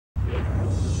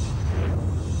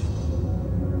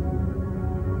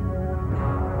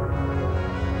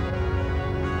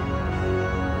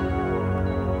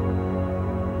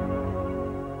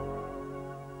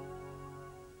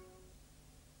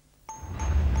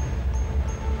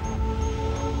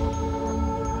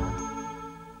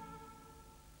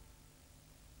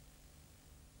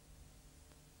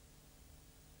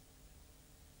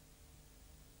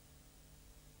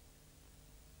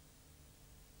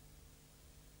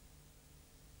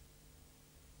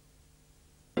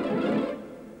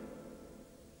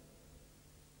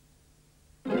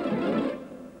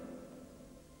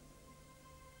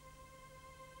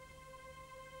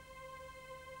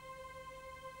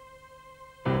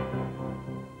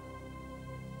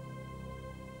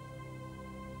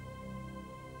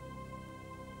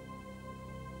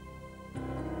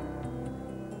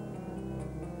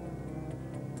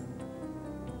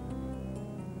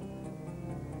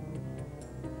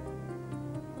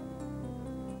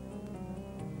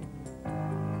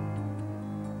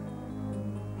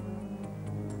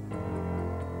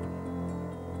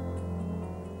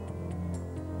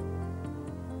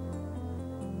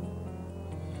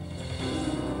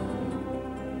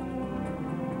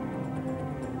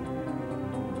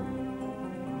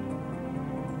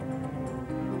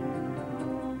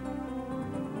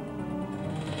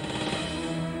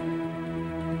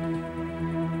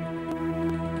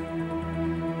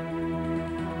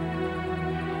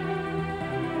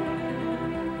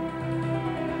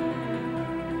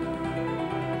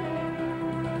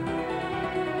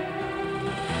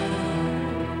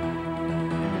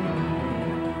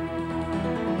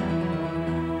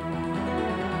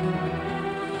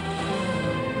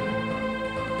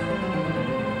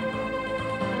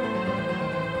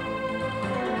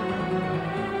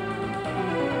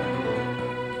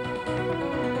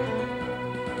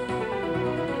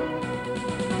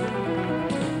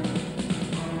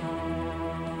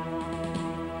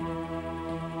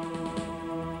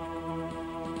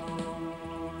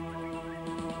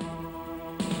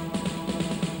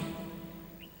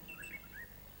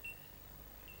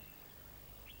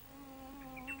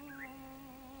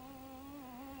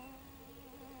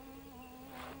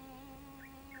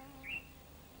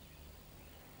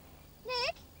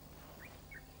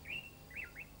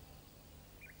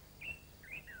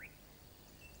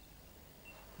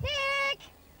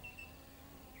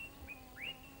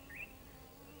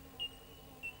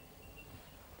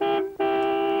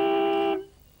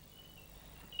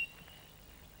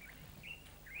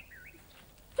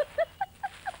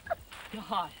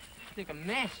God, you look a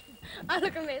mess. I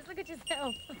look a mess. Look at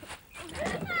yourself.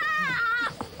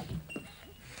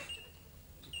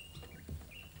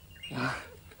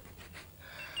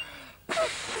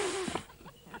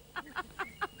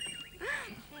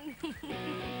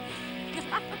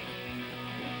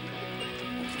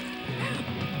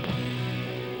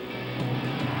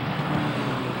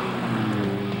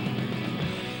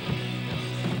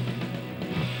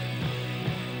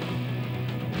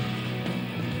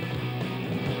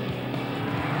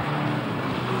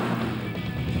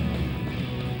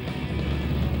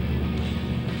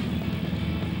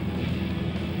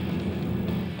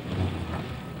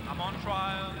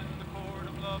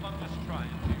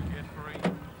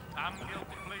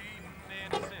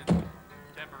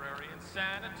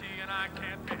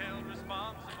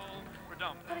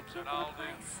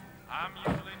 I'm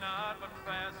usually not, but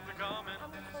fast becoming.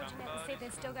 I'm unfortunate to see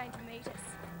they're still going to meet us.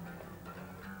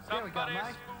 Somebody's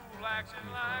fool acting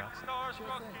like a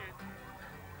starstruck kid.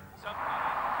 Somebody...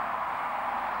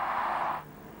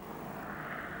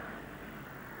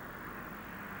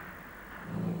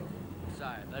 So,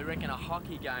 they reckon a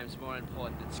hockey game's more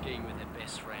important than skiing with their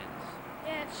best friends.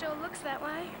 Yeah, it sure looks that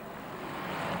way.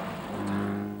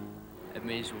 It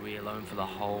means we'll be alone for the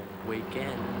whole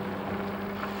weekend.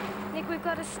 Nick, we've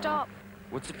got to stop.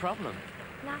 What's the problem?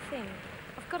 Nothing.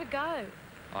 I've got to go.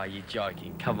 Oh, you're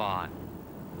joking. Come on.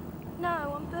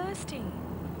 No, I'm bursting.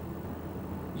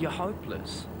 You're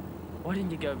hopeless. Why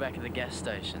didn't you go back to the gas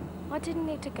station? I didn't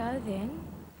need to go then.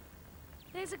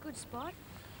 There's a good spot.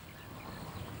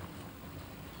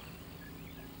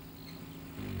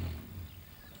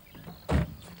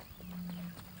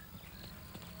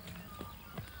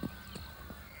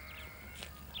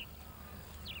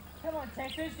 Come on,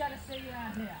 Tess, who's going to see you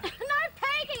out here? No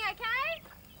peeking, okay?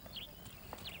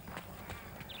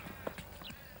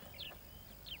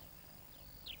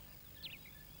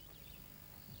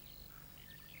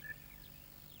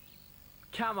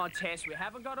 Come on, Tess, we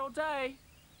haven't got all day.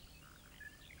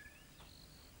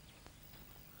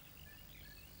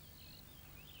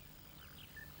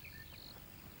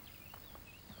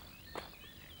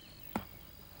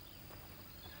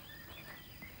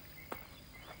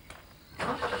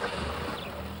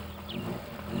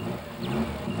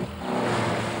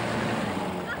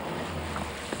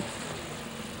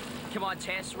 Come on,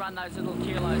 Tess, run those little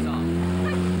kilos off.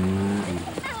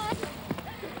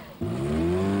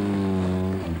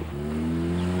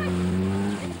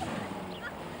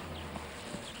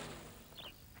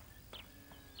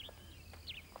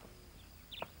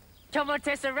 Come on,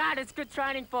 Tessa, run. It's good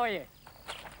training for you.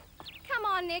 Come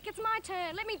on, Nick, it's my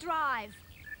turn. Let me drive.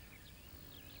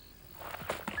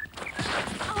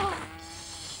 Oh.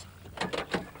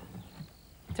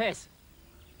 Tess,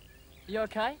 you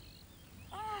okay?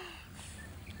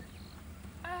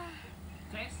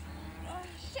 Tess? Oh,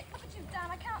 shit, look what you've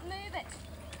done. I can't move it.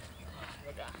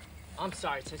 Look, I'm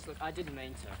sorry, Tess. Look, I didn't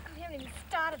mean to. We haven't even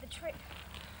started the trip.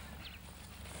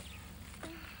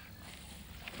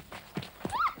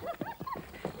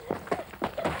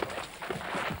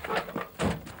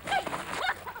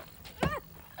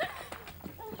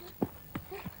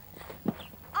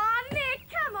 Oh, Nick,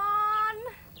 come on.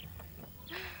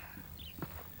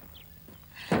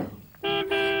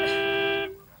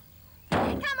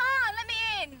 Come on, let me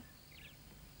in.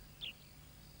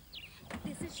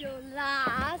 This is your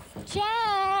last chance.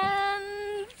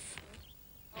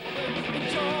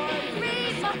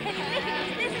 Read my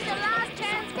lips. This is your last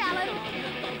chance, Callan.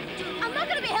 I'm not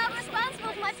going to be held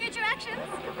responsible for my future actions.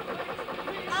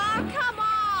 Oh, come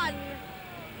on.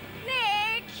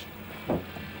 Nick.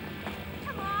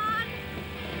 Come on.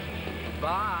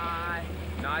 Bye.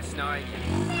 Nice knowing you.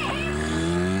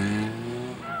 Nick.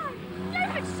 Oh,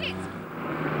 stupid shit.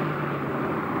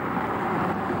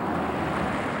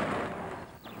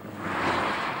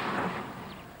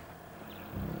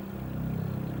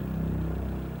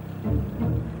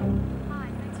 Hi,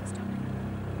 thanks for stopping.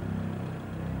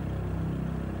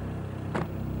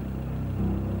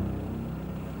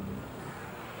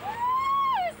 Woo!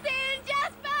 See you,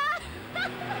 Jasper!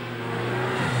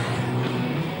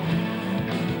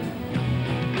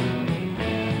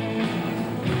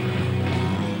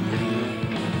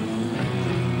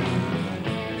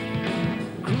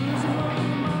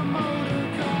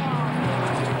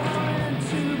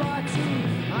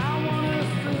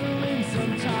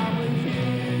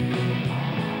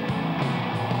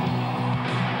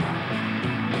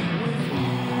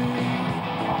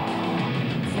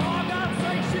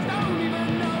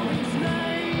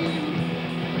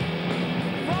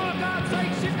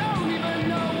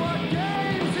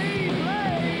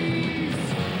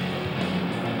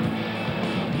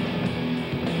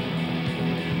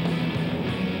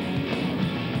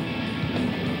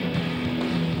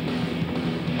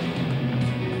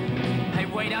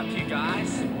 wait up, you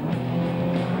guys.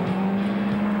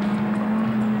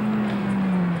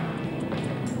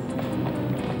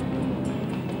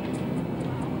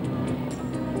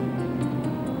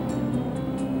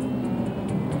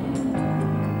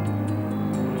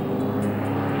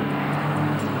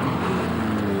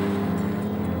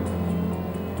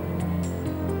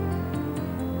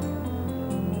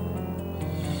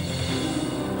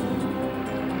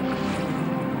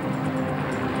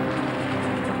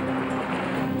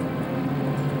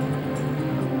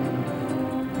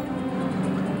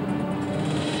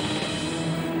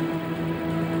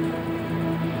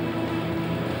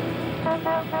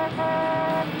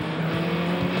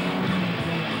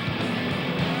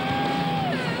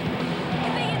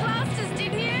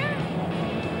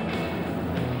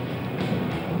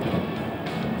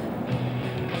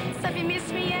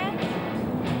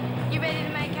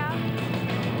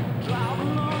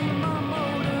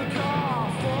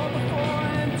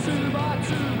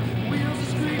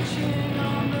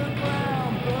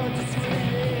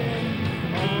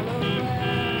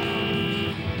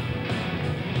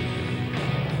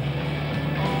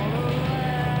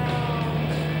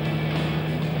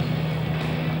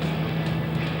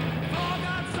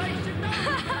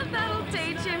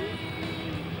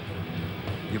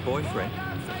 Your boyfriend?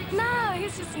 No,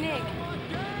 he's just Nick.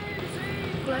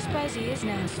 Well, I suppose he is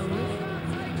now, sort of.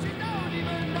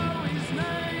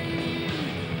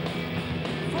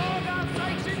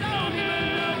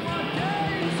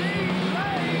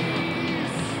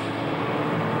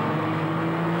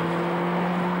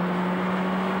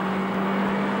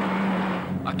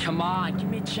 Oh, come on, give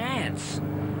me a chance.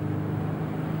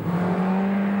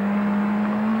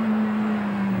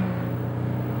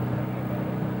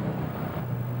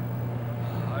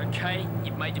 Okay,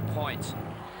 you've made your point.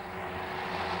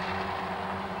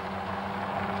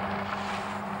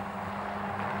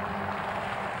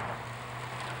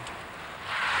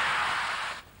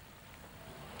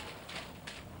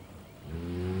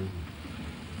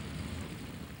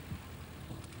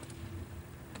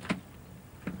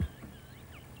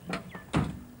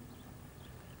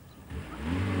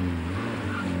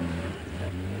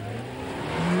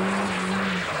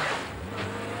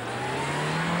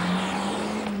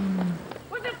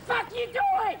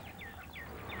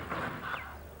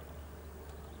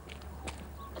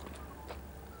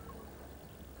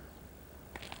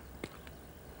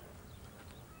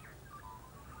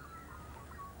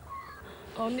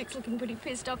 Oh, Nick's looking pretty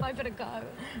pissed off. I better go.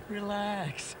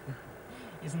 Relax.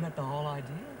 Isn't that the whole idea?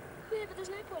 Yeah, but there's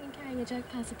no point in carrying a joke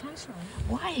past the punchline.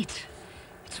 Wait!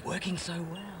 It's working so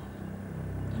well.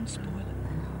 Don't spoil it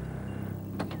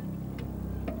now.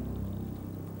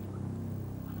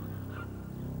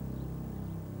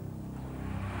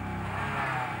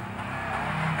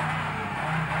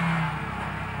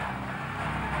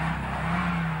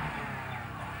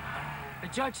 A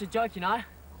joke's a joke, you know.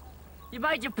 You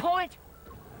made your point.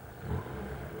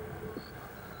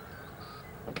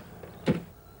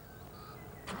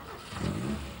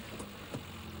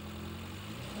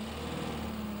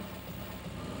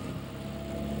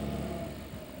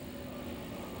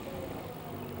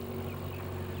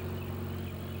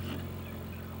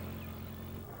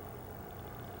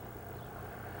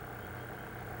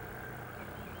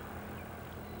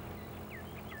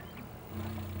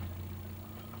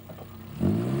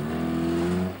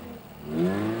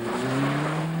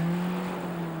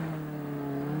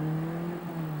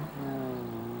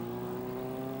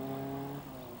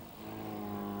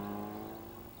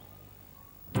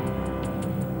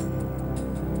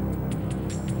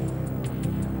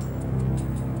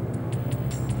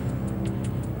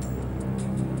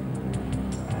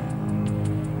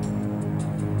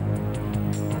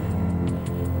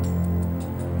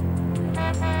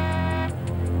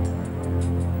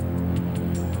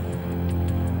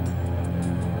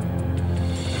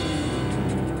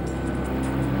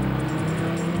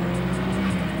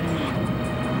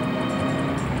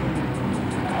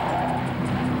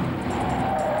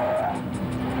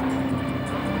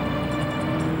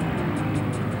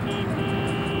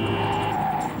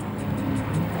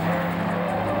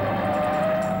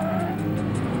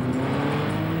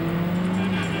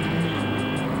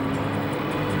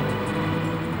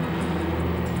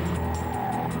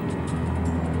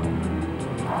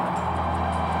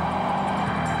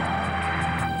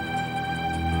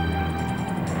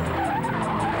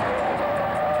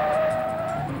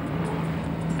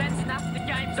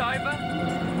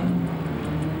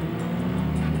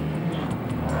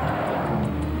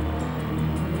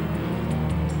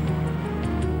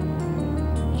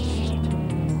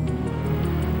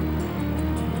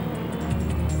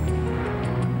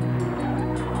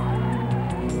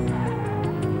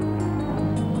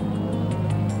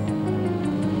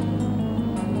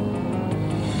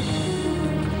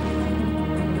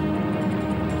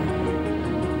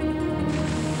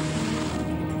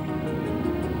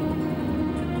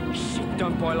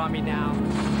 Don't boil on me now.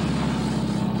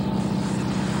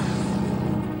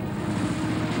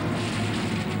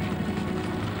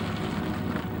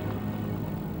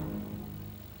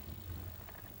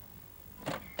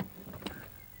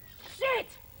 Shit!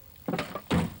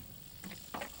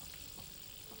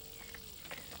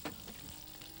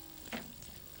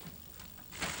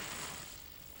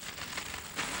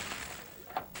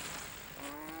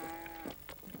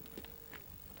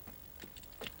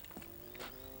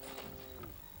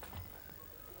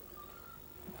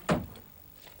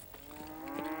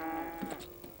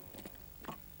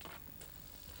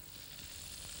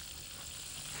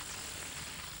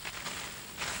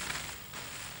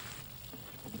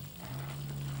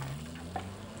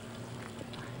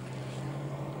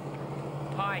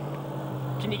 Hi.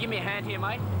 Can you give me a hand here,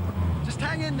 mate? Just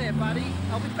hang in there, buddy.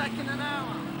 I'll be back in an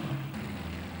hour.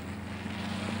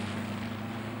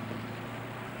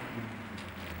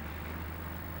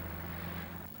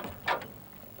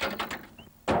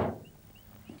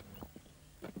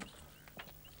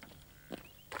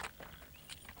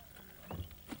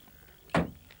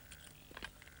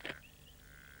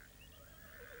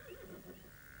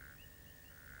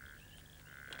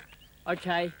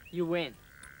 Okay, you win.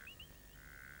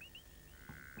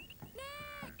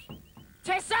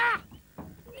 Tessa!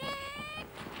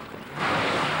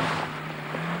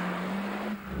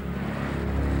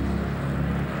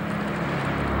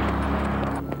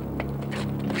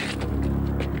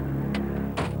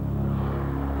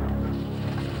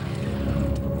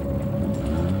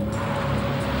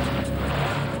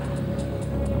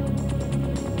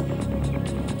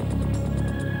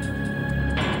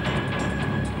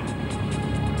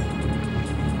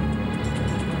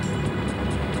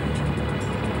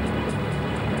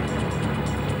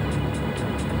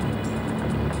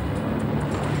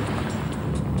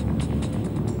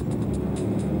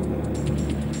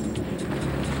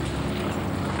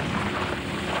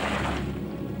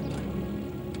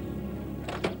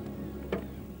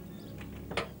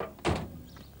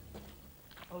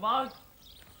 Hello?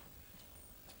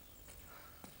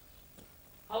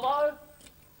 Hello?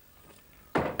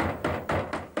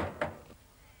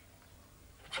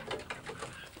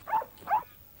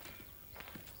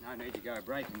 No need to go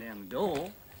breaking down the door.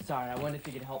 Sorry, I wondered if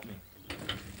you could help me.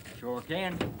 Sure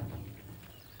can.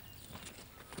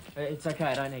 It's okay,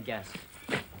 I don't need gas.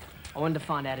 I wanted to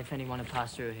find out if anyone had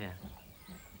passed through here.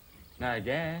 No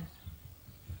gas.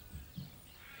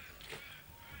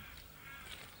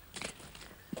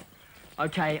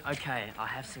 Okay, I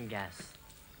have some gas.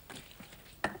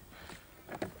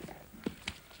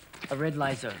 A red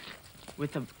laser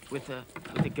with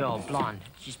a girl, blonde.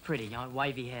 She's pretty,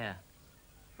 wavy hair.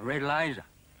 A red laser.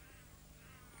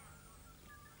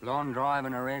 Blonde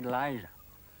driving a red laser.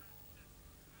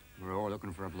 We're all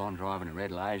looking for a blonde driving a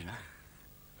red laser.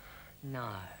 No.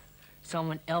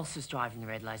 Someone else is driving the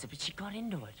red laser, but she got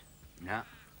into it. No,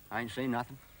 I ain't seen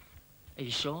nothing. Are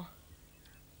you sure?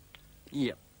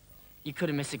 Yep. You could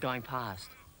have missed it going past.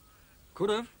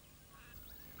 Could have.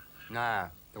 No,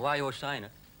 the way you're saying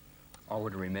it, I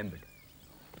would have remembered.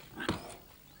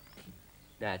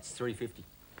 That's $3.50.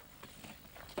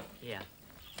 Yeah.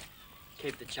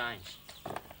 Keep the change.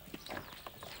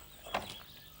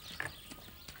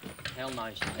 Hell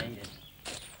knows you need it.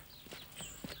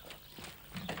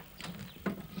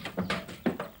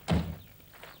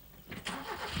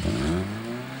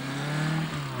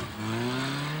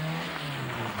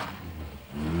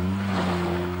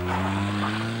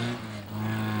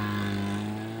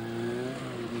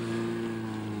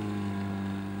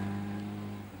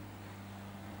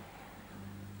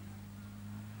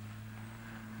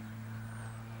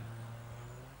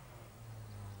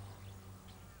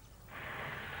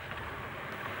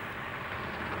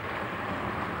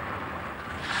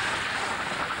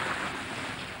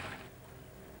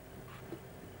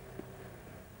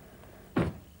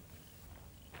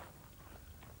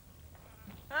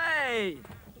 Hey,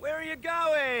 where are you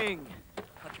going?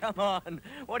 Oh, come on,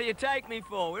 what do you take me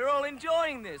for? We're all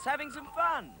enjoying this, having some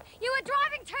fun. You were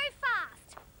driving too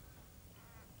fast.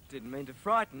 Didn't mean to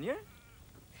frighten you.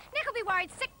 Nick will be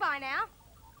worried sick by now.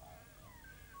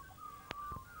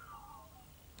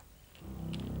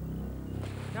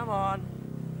 Come on.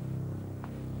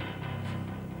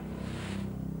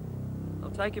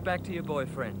 I'll take you back to your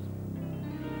boyfriend.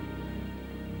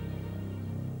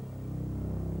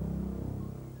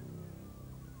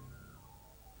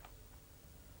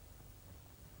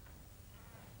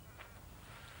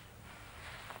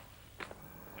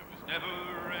 There was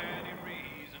never any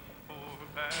reason for her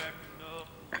backing up,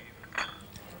 leaving.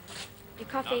 Your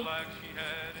Not like she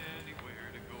had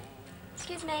anywhere to go.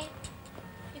 Excuse me.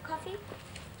 Your coffee?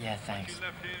 Yeah, thanks.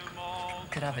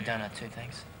 Could I have a donut too,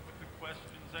 thanks?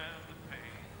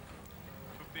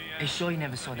 Are you sure you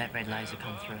never saw that red laser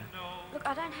come through? Look,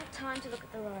 I don't have time to look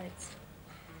at the roads.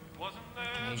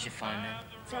 Can I use your phone then?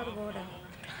 It's out of order.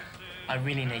 I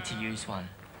really need to use one.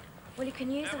 Well, you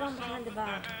can use the one behind the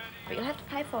bar, but you'll have to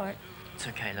pay for it. It's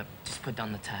okay, look, just put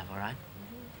down the tab, all right?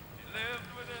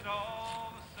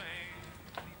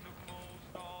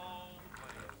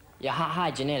 Yeah, hi,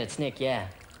 Jeanette, it's Nick, yeah.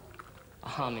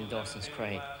 I'm in Dawson's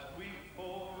Creek.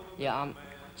 Yeah,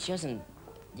 she hasn't...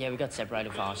 Yeah, we got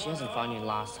separated for a while. She hasn't phoned you in the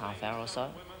last half hour or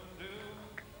so?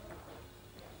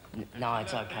 No,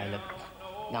 it's okay, look.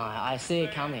 No, I see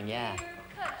it coming, yeah.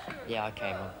 Yeah,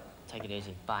 okay, well, take it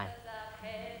easy. Bye.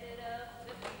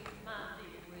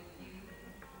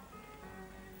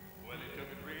 Well, he took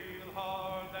it real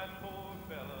hard, that poor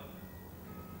fella.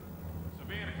 So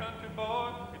being a country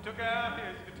boy, he took out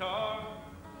his guitar,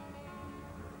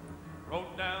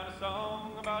 wrote down a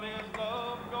song about his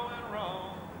love going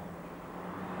wrong.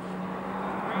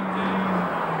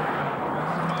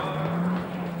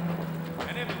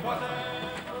 And if it wasn't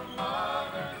for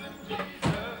Margaret and Jesus,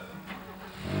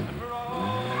 and for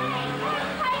all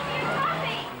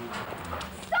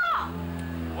Stop!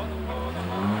 wasn't for the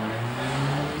heart,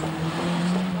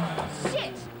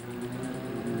 Shit!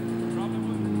 probably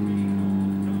wouldn't be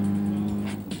no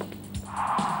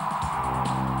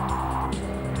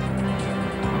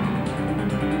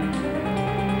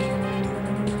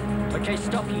Okay,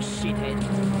 stop, you shithead.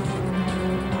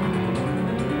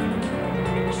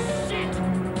 Shit!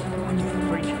 Oh, you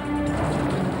freak.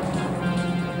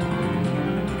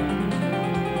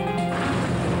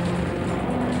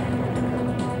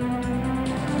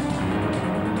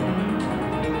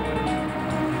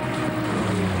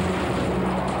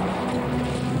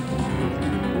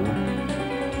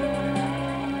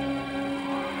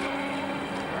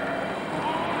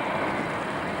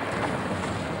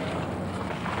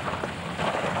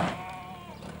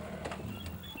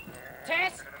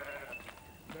 Tess?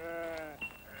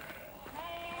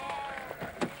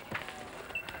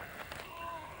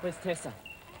 Where's Tessa?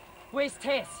 Where's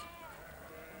Tess?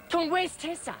 Come on, where's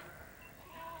Tessa?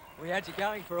 We had you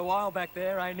going for a while back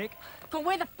there, eh, Nick? Come on,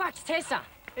 where the fuck's Tessa?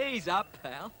 Ease up,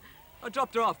 pal. I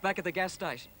dropped her off back at the gas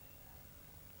station.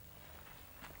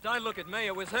 Don't look at me,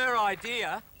 it was her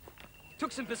idea.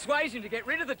 Took some persuasion to get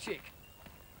rid of the chick.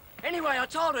 Anyway, I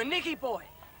told her, Nicky boy.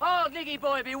 Oh, Nicky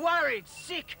boy, be worried,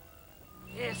 sick.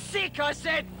 Yeah, sick, I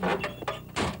said.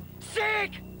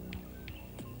 Sick!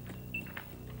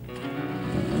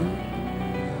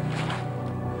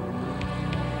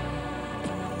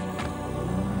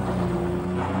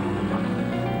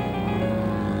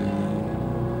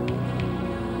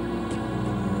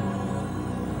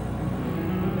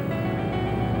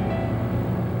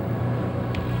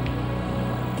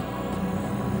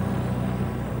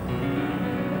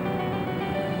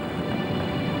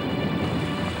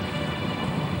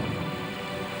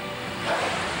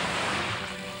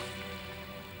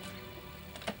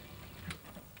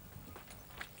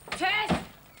 Tess!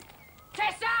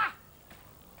 Tessa!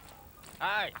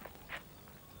 Hey.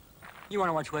 You want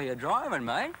to watch where you're driving,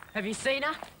 mate? Have you seen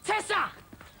her? Tessa!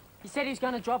 He said he was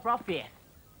going to drop her off here.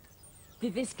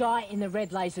 Did this guy in the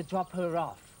red laser drop her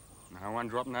off? No one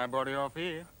dropped nobody off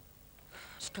here.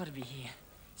 It's got to be here.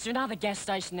 Is there another gas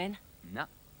station then? No. Are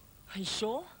you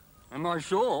sure? Am I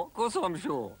sure? Of course I'm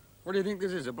sure. What do you think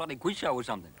this is, a bloody quiz show or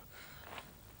something?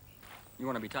 You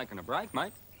want to be taking a break,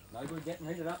 mate? No good getting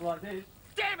heated up like this.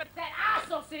 Damn it, that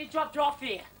arsehole said he dropped her off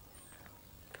here.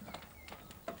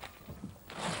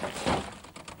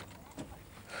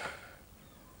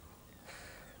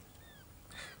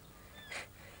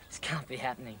 This can't be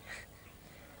happening.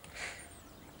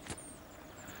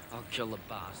 I'll kill the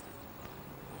bastard.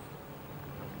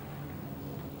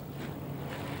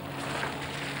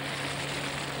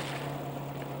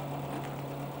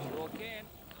 Sure can.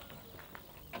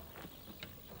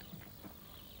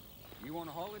 You want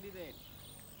a holiday then?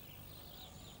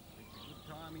 It's a good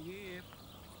time of year.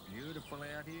 Beautiful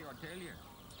out here, I tell you.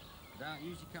 Don't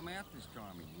usually come out this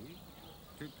time of year.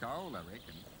 Too cold, I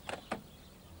reckon.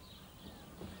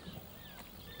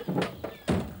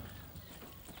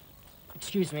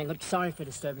 Excuse me, look, sorry for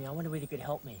disturbing you. I wonder whether you could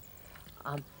help me.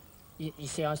 You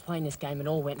see, I was playing this game and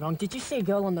all went wrong. Did you see a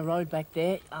girl on the road back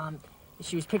there?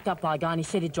 She was picked up by a guy and he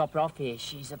said he'd drop her off here.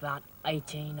 She's about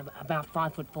 18, about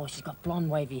 5'4". She's got blonde,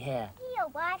 wavy hair. Your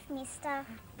wife, mister.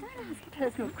 Don't ask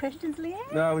personal questions,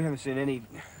 Leanne. No, we haven't seen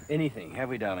anything, have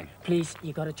we, darling? Please,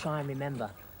 you got to try and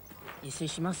remember. You see,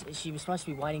 she was supposed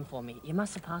to be waiting for me. You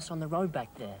must have passed on the road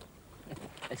back there.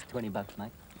 That's $20,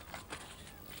 mate.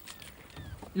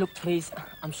 Look, please,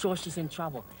 I'm sure she's in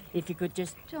trouble. If you could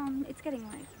just... John, it's getting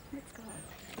late. Let's go.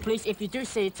 Please, if you do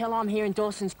see her, tell her I'm here in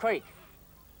Dawson's Creek.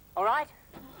 All right?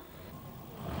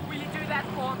 Will you do that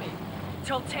for me?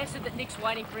 Tell Tessa that Nick's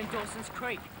waiting for her in Dawson's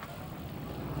Creek.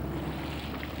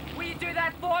 Will you do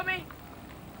that for me?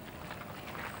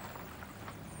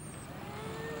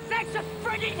 Thanks for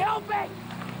frigging helping!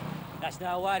 That's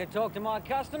no way to talk to my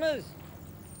customers.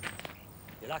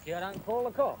 You're lucky I don't call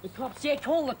the cops. The cops? Yeah,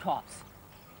 call the cops.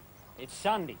 It's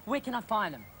Sunday. Where can I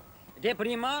find them?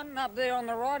 Deputy Martin, up there on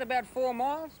the right, about 4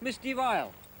 miles, Misty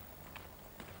Vale.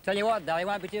 Tell you what, though, he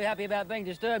won't be too happy about being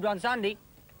disturbed on Sunday.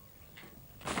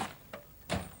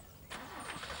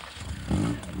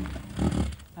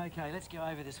 Okay, let's go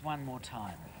over this one more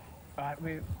time. All right,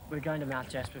 we're going to Mount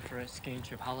Jasper for a skiing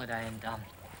trip holiday, and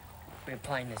we were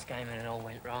playing this game and it all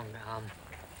went wrong.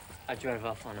 I drove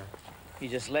off on her. You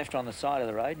just left on the side of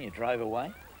the road and you drove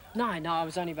away? No, I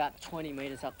was only about 20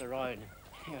 metres up the road.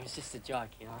 It was just a joke,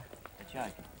 you know. A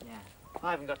joke? Yeah.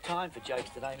 I haven't got time for jokes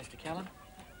today, Mr. Callan.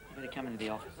 You better come into the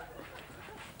office.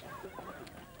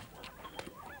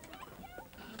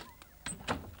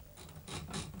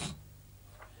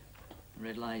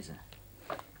 Red laser.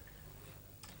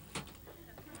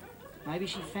 Maybe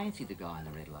she fancied the guy in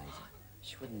the red laser.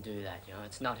 She wouldn't do that, you know.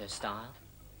 It's not her style.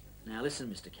 Now listen,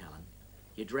 Mr. Callan.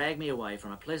 You dragged me away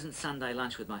from a pleasant Sunday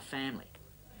lunch with my family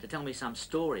to tell me some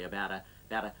story about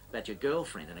your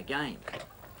girlfriend and a game.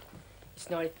 It's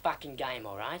not a fucking game,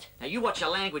 all right? Now you watch your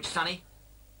language, Sonny.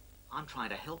 I'm trying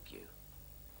to help you.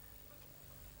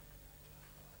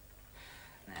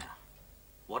 Now,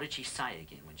 what did she say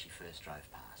again when she first drove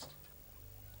past?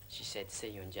 She said, see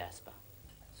you in Jasper.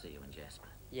 See you in Jasper.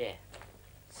 Yeah,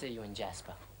 see you in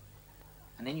Jasper.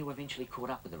 And then you eventually caught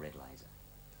up with the red laser.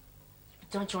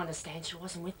 Don't you understand? She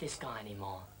wasn't with this guy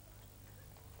anymore.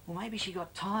 Well, maybe she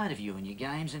got tired of you and your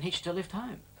games and hitched a lift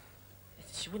home.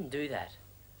 She wouldn't do that.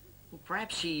 Well,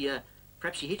 perhaps she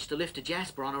hitched a lift to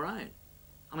Jasper on her own.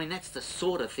 I mean, that's the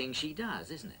sort of thing she does,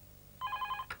 isn't it?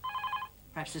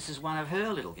 Perhaps this is one of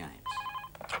her little games.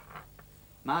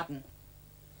 Martin.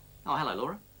 Oh, hello,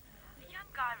 Laura. A young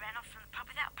guy ran off from the pub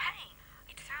without paying.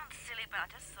 It sounds silly, but I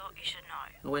just thought you should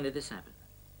know. Well, when did this happen?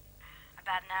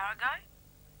 About an hour ago.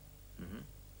 Mm-hmm.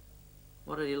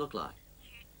 What did he look like?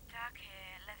 Cute, dark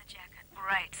hair, leather jacket,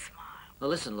 great smile. Well,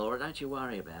 listen, Laura, don't you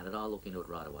worry about it. I'll look into it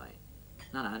right away.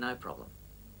 No problem.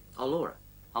 Oh, Laura,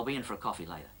 I'll be in for a coffee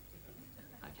later.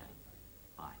 Okay.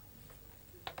 Bye.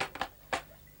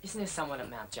 Isn't there someone at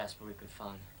Mount Jasper we could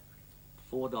phone?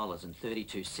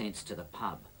 $4.32 to the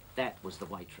pub. That was the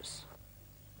waitress.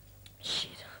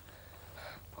 Shit.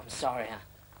 I'm sorry.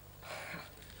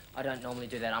 I don't normally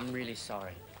do that. I'm really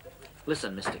sorry.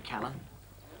 Listen, Mr. Callan,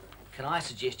 can I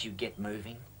suggest you get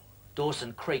moving?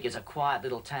 Dawson Creek is a quiet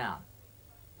little town.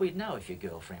 We'd know if your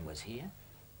girlfriend was here.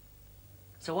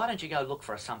 So why don't you go look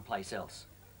for her someplace else?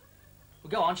 Well,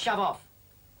 go on, shove off.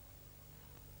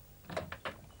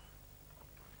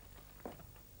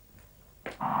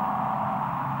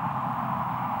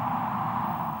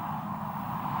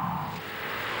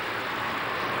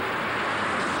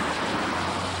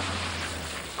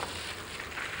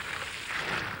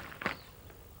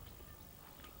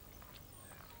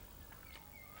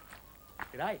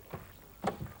 G'day.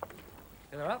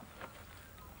 Fill her up.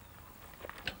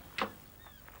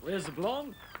 Where's the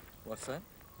blonde? What's that?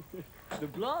 The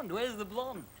blonde, where's the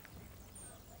blonde?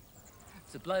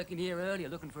 There's a bloke in here earlier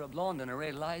looking for a blonde and a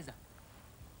red laser.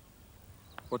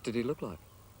 What did he look like?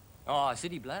 Oh,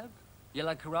 city bloke.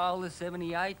 Yellow Corolla,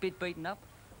 78, bit beaten up.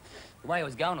 The way it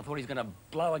was going, I thought he was gonna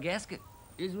blow a gasket.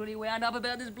 He's really wound up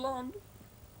about this blonde.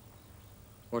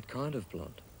 What kind of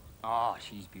blonde? Oh,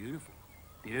 she's beautiful.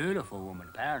 Beautiful woman,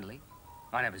 apparently.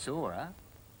 I never saw her, huh?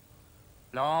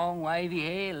 Long, wavy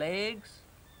hair, legs.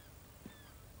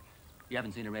 You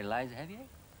haven't seen a red laser, have you?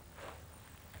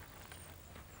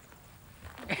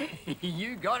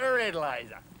 You got a red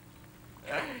laser.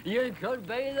 You could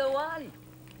be the one.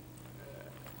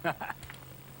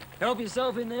 Help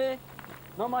yourself in there.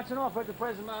 Not much an offer at the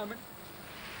present moment.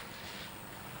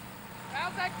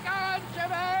 How's that going,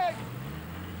 Jimmy?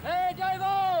 Hey,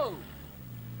 Davo!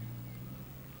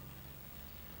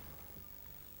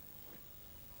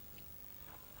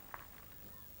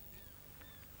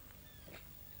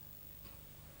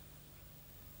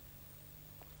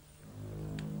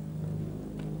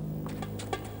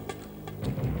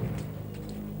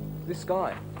 This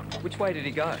guy, which way did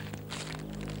he go?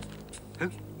 Who?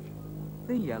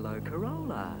 The yellow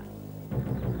Corolla.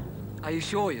 Are you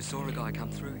sure you saw a guy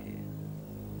come through here?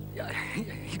 Yeah,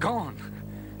 he's gone.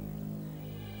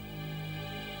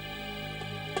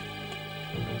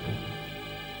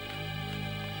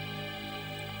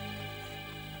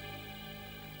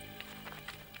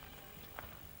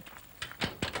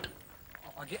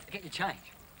 get your change.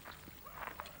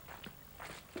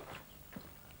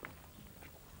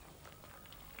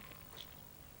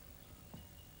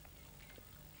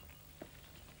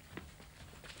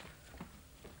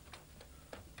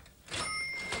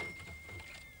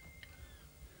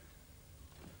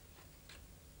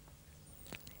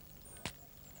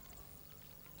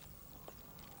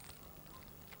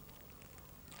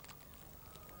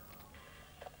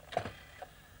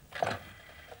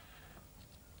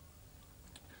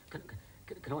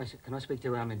 Can I speak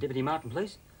to Deputy Martin,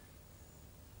 please?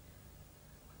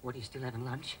 What, are you still having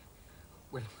lunch?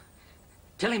 Well,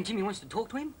 tell him Jimmy wants to talk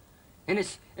to him, and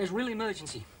it's real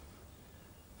emergency.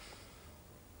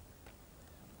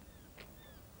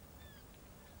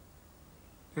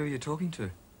 Who are you talking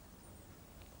to?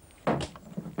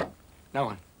 No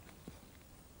one.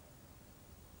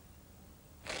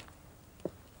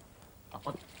 I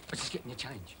was just getting your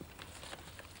change.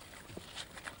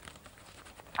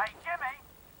 Hey, Jimmy!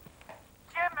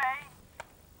 Jimmy!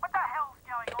 What the hell's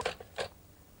going on?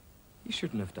 You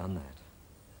shouldn't have done that.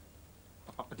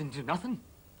 I didn't do nothing.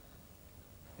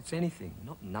 It's anything,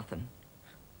 not nothing.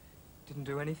 Didn't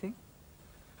do anything?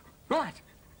 Right.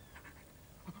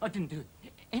 I didn't do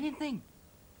anything.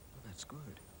 Well, that's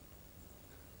good.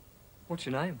 What's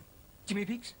your name? Jimmy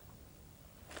Biggs.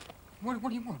 What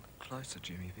do you want? Closer,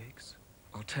 Jimmy Biggs.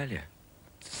 I'll tell you.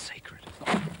 It's a secret.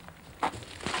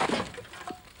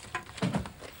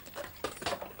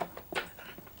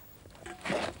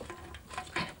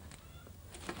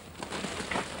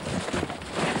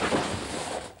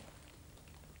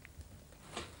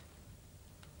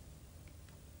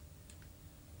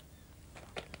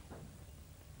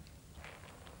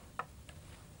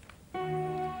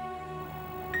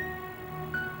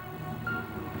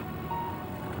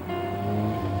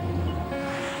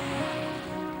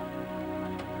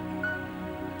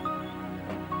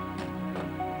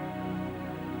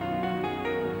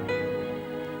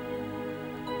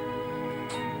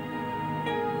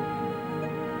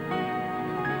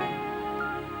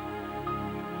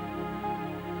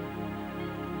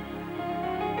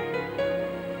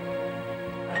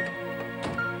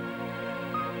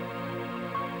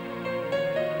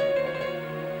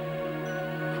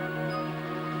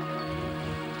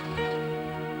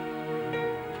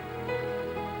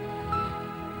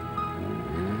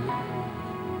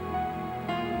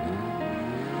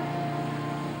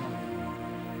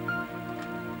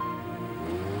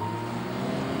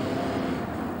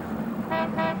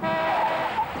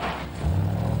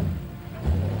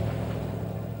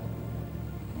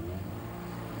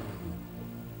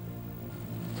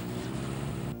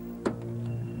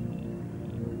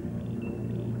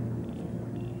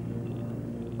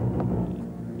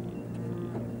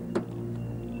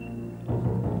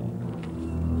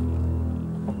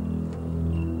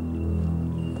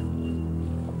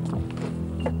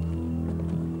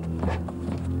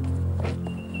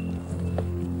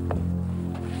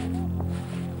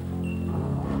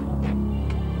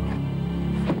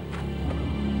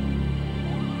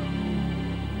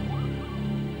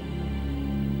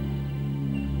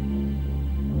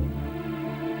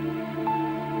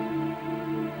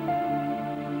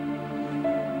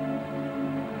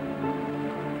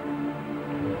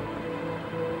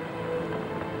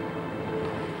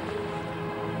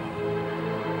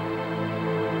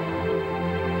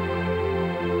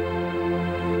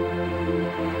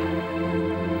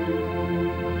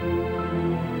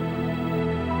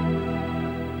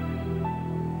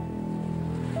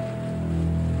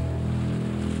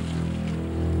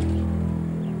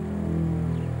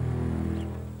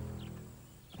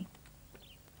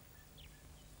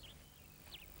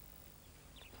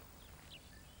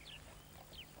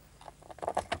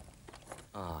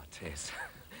 Tess.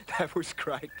 That was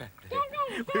great back there.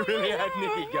 We really had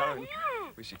Nicky going.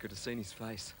 Wish you could have seen his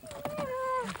face.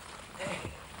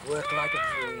 Work like a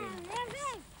dream.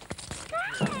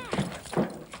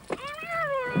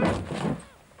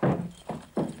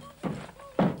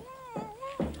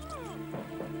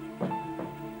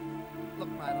 Look,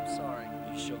 mate, I'm sorry.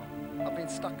 You sure? I've been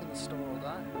stuck in the store all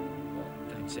day. Well,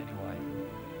 thanks anyway.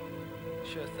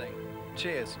 Sure thing.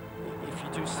 Cheers. If you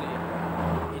do see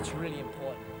her, it's really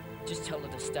important. Just tell her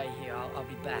to stay here. I'll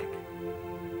be back.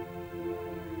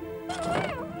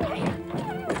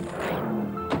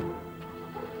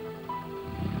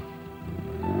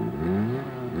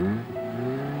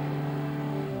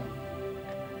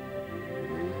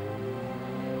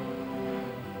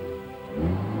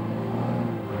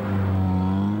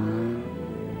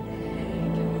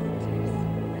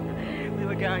 We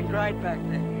were going great back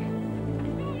there.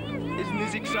 Isn't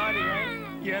this exciting,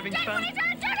 eh? You having fun?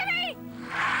 Don't do to me!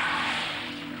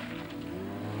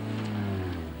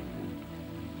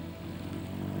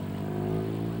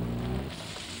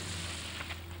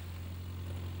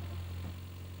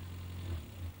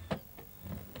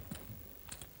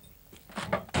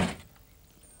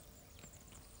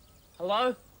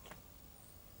 Hello?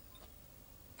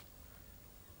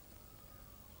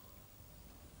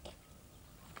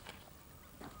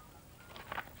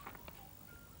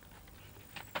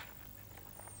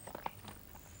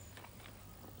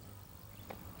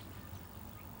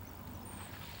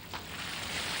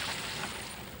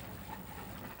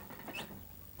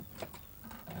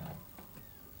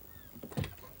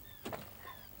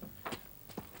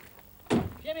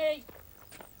 Jimmy!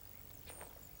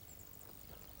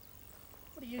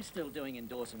 What are you still doing in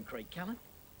Dawson Creek, Callan?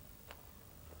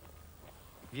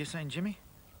 Have you seen Jimmy?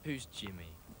 Who's Jimmy?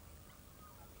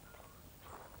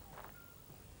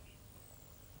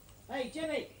 Hey,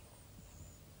 Jimmy!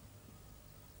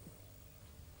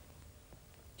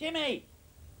 Jimmy!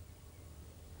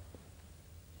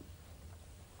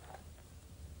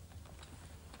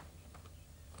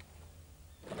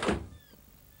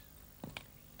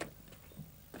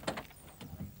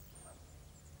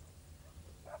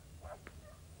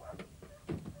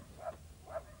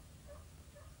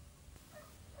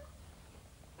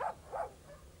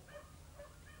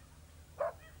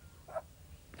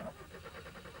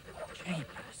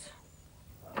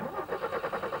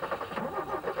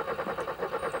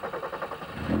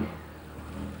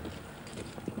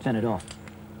 Turn it off.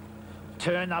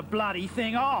 Turn the bloody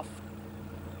thing off!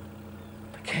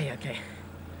 Okay, okay.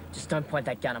 Just don't point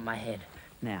that gun at my head.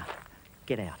 Now,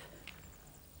 get out.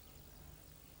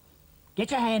 Get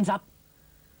your hands up.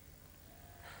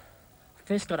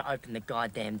 First gotta open the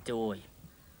goddamn door.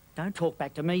 Don't talk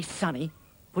back to me, Sonny.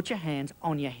 Put your hands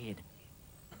on your head.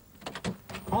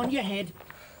 On your head.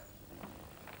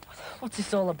 What's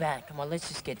this all about? Come on, let's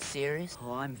just get serious.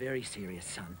 Oh, I'm very serious,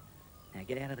 son. Now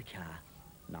get out of the car.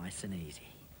 Nice and easy.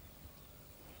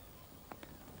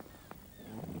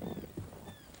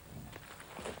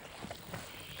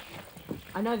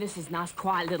 I know this is nice,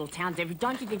 quiet little town, David.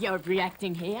 Don't you think you're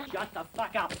overreacting here? Shut the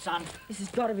fuck up, son. This has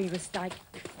got to be a mistake.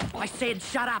 I said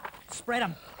shut up. Spread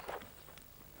 'em.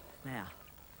 Now,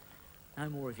 no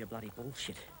more of your bloody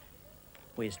bullshit.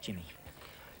 Where's Jimmy?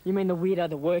 You mean the weirdo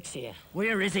that works here?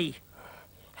 Where is he?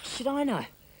 Should I know?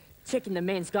 Checking the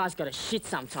man's guy's got a shit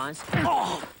sometimes.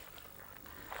 Oh!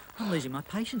 I'm losing my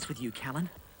patience with you, Callan.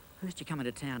 First you come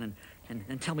into town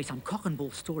and tell me some cock and bull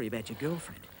story about your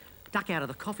girlfriend. Duck out of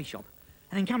the coffee shop,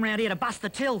 and then come round here to bust the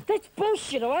till. That's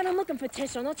bullshit, all right? I'm looking for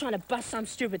Tessa. I'm not trying to bust some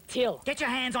stupid till. Get your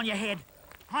hands on your head.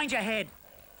 Behind your head.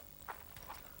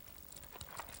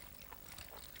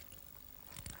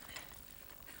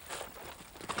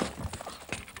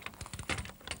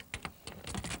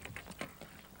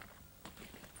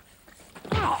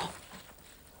 Oh!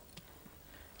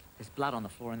 There's blood on the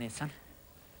floor in there, son.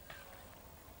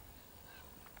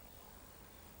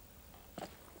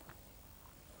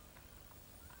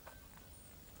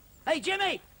 Hey,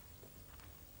 Jimmy!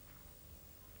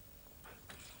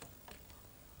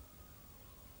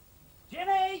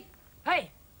 Jimmy!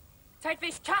 Hey! Take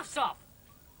these cuffs off!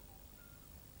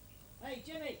 Hey,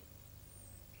 Jimmy!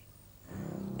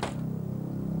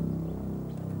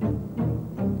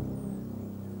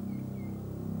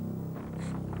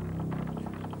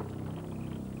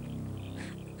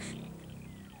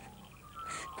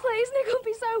 Please, Nick will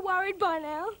be so worried by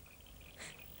now.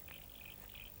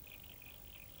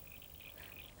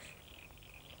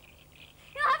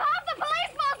 You'll have half the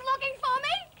police force looking for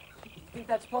me! You think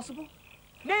that's possible?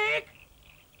 Nick!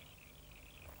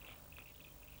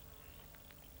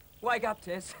 Wake up,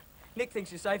 Tess. Nick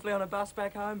thinks you're safely on a bus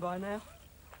back home by now.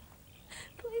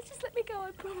 Please just let me go,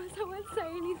 I promise I won't say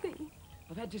anything.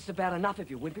 I've had just about enough of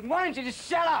your whimpering. Why don't you just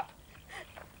shut up?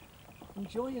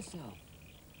 Enjoy yourself.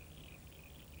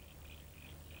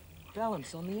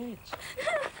 Balance on the edge.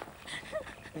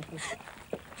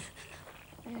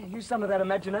 Yeah, use some of that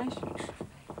imagination.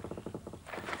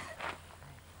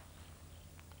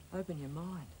 Open your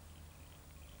mind.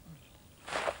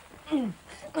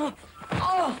 Oh!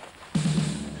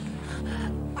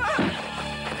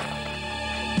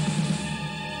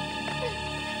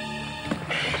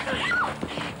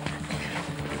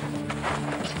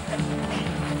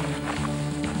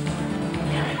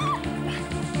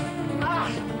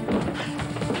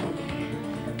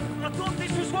 I thought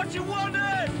this was what you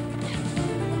wanted!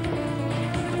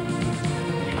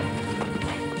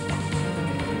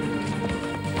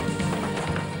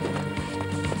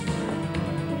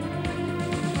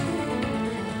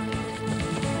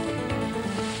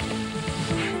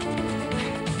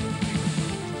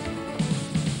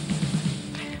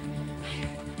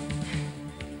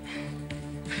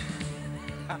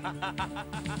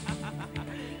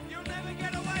 You'll never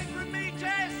get away from me,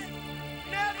 Tess!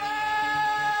 Never!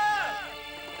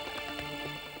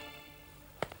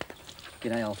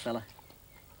 G'day, old fella.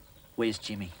 Where's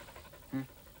Jimmy?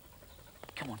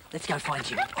 Come on, let's go find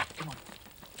Jimmy. Come on.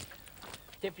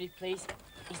 Deputy, please.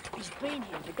 He's been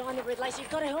here. The guy in the red lace.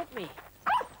 You've got to help me.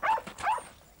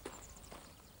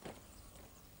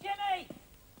 Jimmy!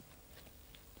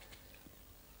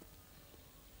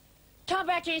 Come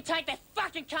back here and take the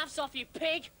fucking cuffs off, you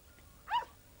pig!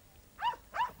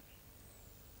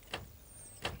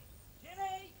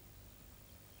 Jimmy!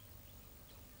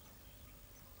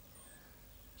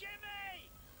 Jimmy!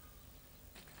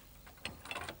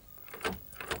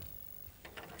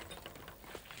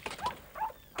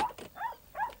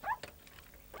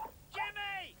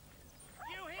 Jimmy!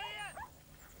 You here?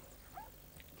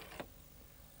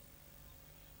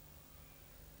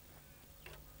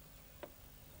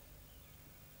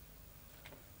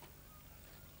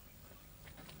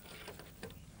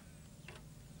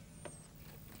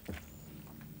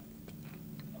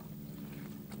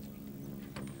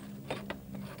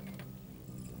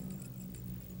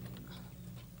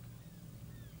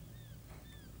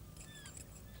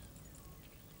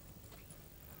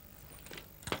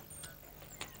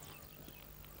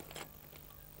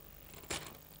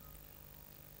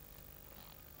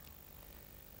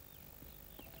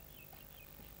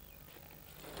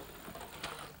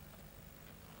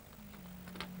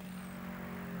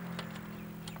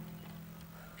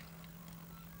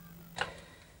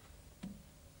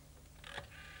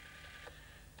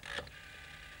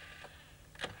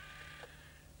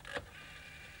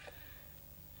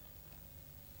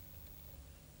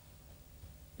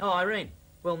 Oh, Irene.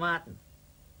 Will Martin.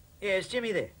 Yeah, is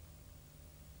Jimmy there?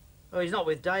 Oh, he's not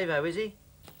with Davo, is he?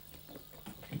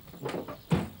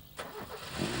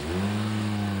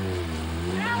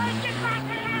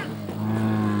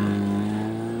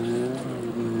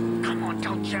 Come on,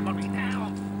 don't jabber me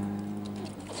now.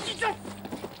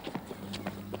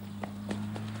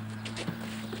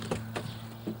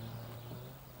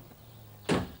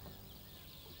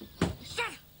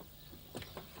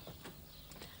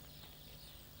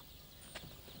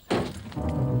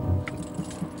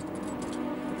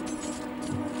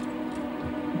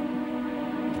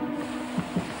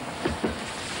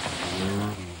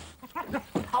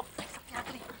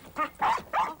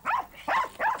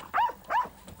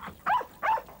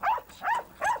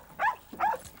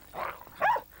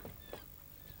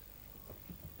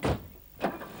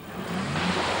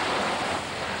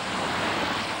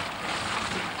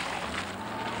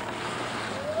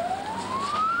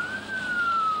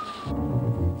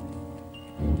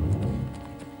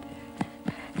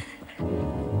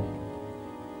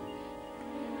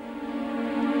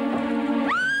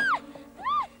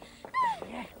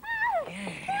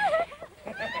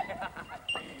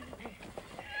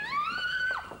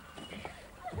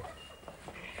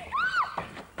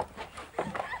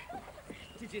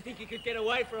 Did you think you could get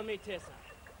away from me, Tessa?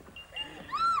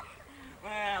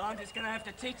 Well, I'm just gonna have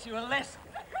to teach you a lesson.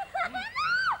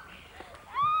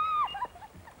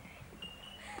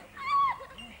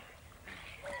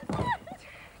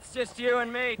 It's just you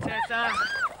and me, Tessa.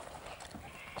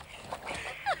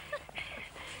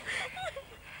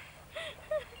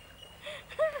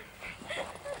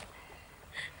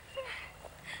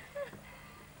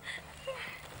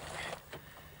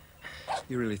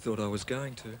 You really thought I was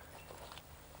going to?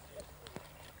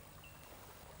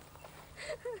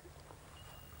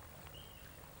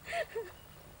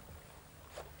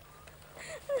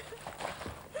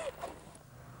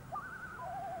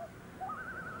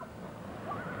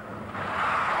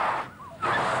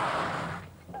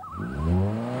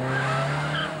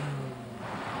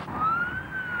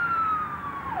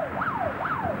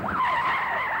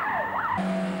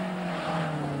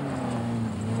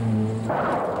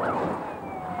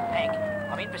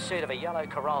 Of a yellow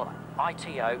Corolla,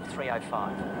 ITO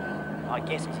 305. My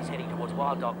guess is he's heading towards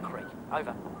Wild Dog Creek.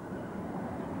 Over.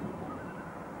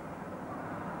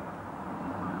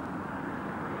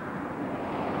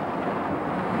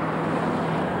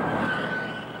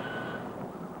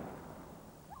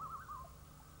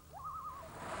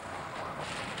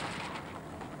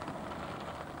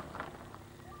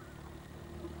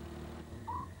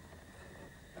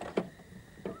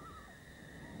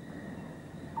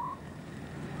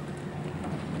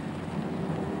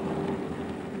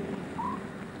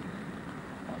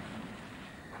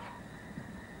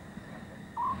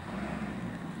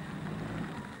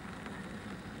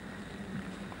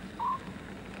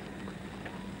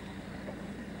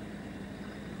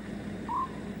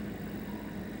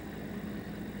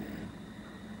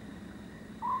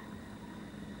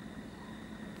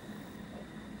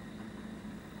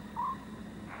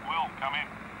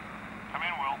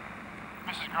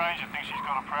 Granger thinks she's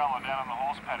got a prowler down in the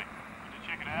horse paddock. Would you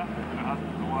check it out? Her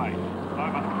husband's way.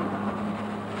 Over.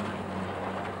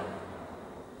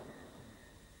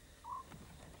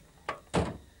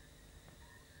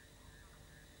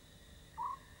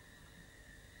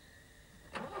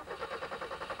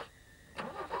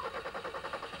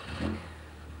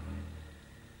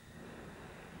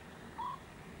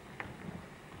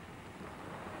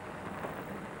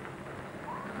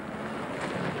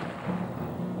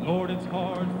 Lord, it's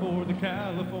hard for the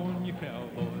California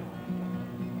cowboy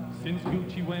since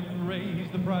Gucci went and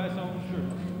raised the price on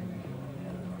shirts.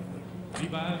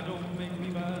 Levi's don't make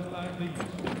Levi's like they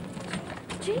used to.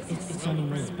 Jesus, It's only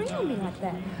me. spring on me like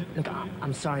that. Look,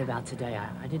 I'm sorry about today.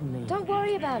 I didn't mean... Don't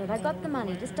worry about it. I got the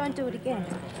money. Just don't do it again.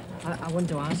 I wanted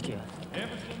to ask you. Have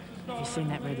you seen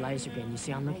that red laser again? You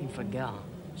see, I'm looking for a girl.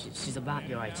 She's about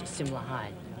your age. She's similar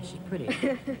height. She's pretty.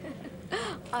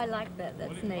 I like that.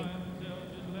 That's neat.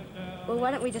 Well,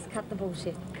 why don't we just cut the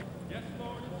bullshit?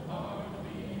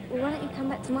 Well, why don't you come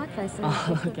back to my place and...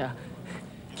 Oh, look,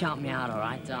 count me out, all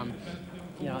right?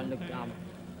 You know, look,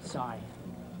 sorry.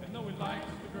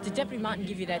 Did Deputy Martin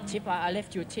give you that tip? I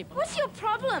left you a tip. What's your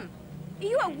problem?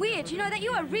 You are weird. You know that?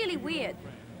 You are really weird.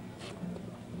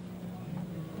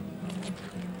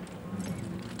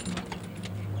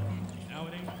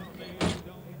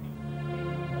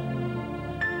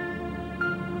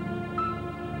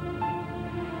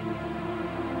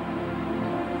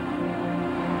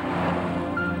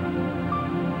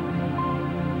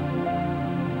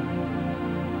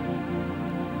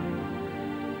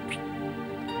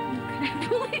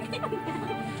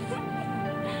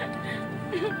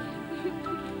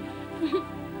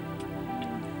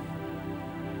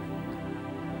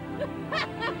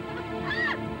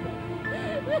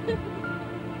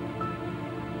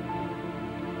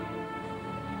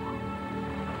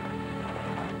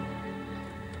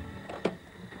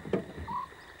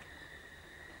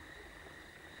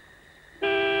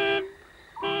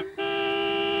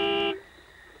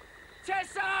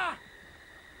 Tessa!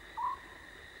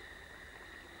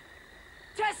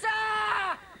 Tessa!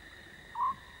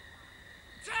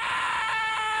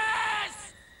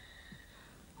 Tess!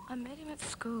 I met him at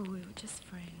school. We were just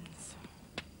friends.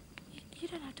 You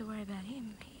don't have to worry about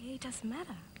him. He doesn't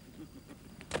matter.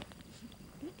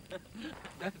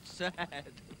 That's sad.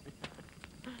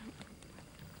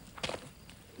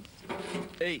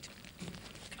 Eat.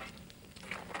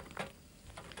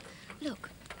 Look,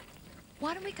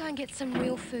 why don't we go and get some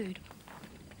real food?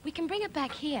 We can bring it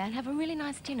back here and have a really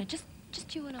nice dinner, just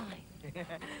you and I.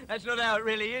 That's not how it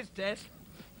really is, Tess.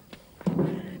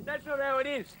 That's not how it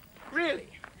is. Really.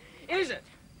 Is it?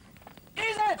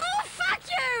 Is it? Oh, fuck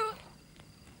you!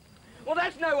 Well,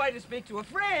 that's no way to speak to a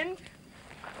friend.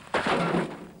 I'm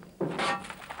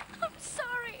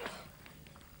sorry.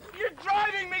 You're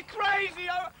driving me crazy.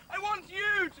 I want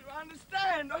you to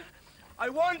understand. I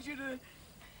want you to...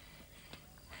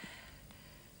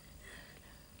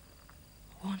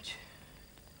 I want you.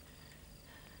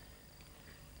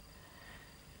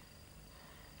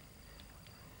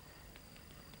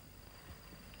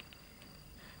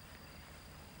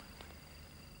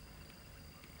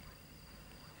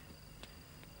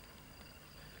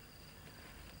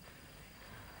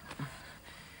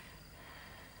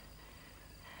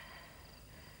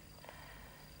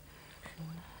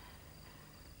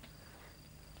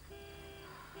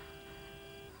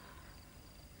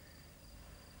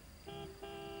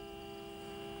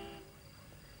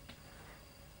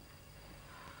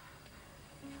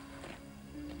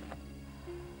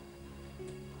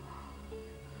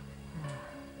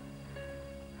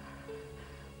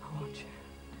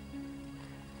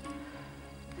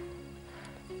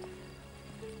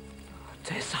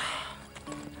 Tessa.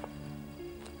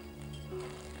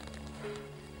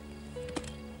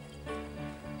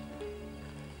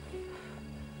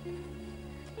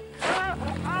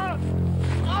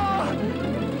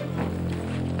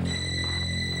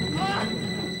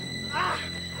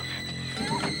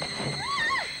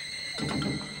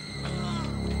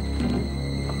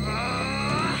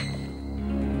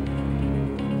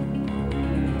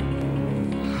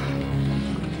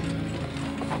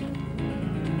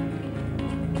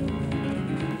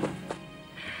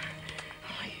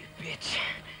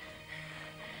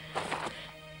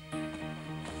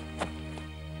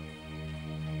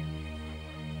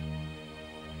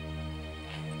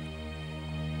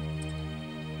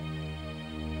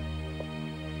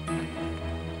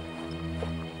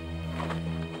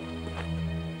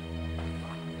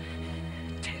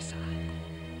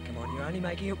 Only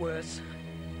making it worse.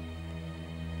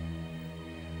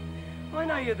 I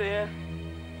know you're there.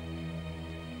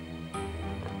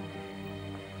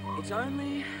 It's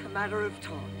only a matter of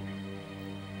time.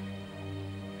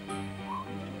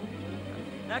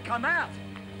 Now come out.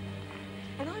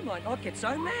 And I might not get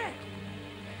so mad.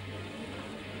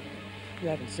 You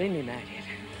haven't seen me mad yet.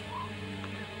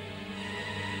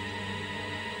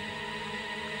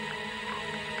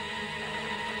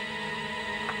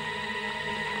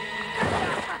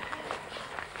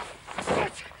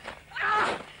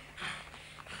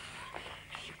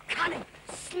 You cunning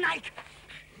snake!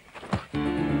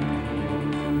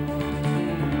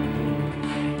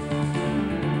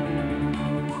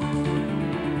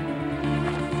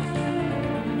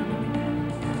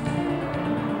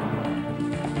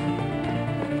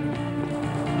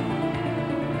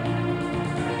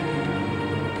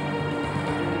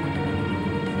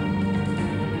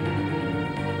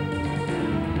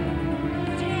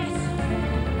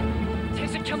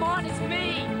 Come on, it's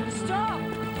me! Stop!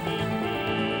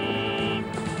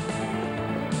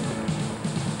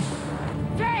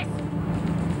 Tess!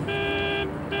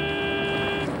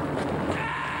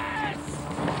 Tess!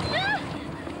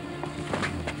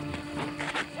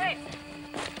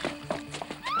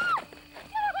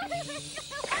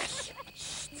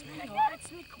 It's me, all right? It's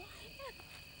me, quiet.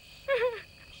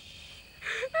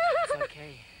 It's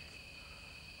okay.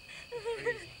 It's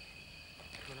freezing.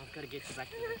 Come on, I've got to get you back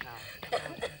to the car. Come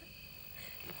on.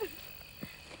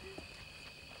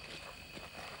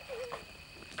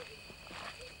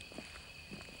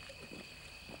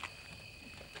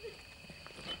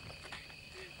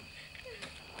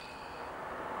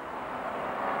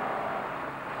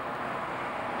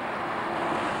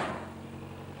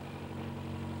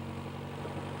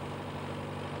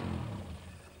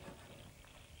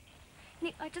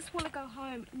 Nick, I just want to go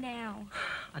home now.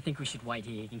 I think we should wait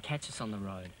here. You can catch us on the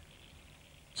road.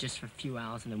 Just for a few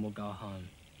hours and then we'll go home.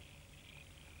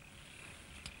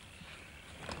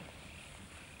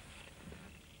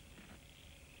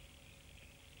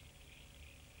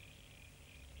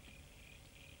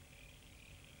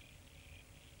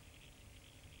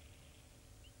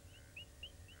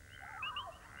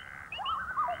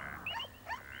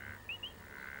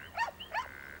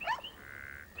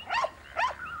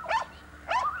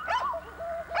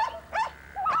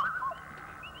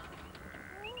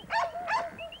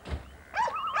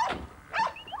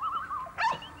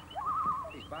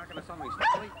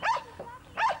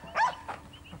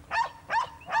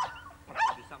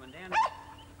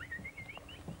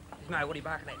 No, what are you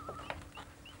barking at?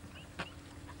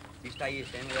 You stay here,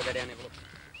 Stanley. I'll go down and have a look.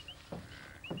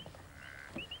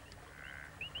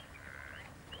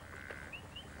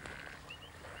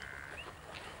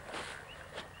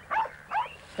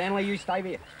 Stanley, you stay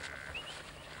there.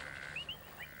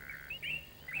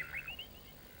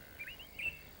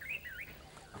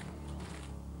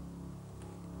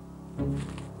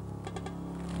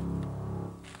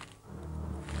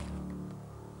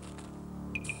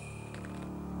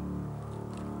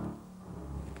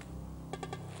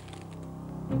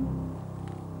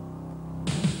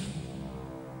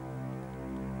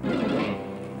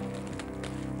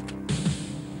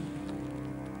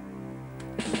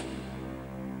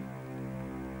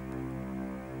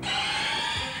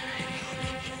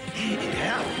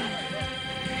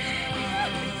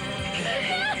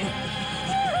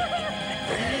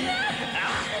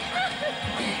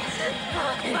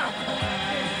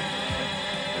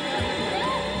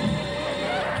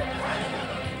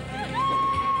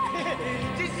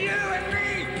 Just you and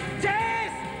me!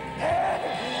 Tess!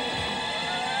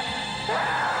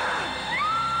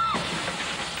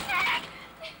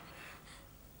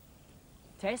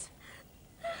 Tess?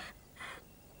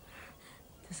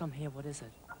 Tess, I'm here. What is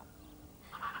it?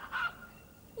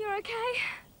 You're okay?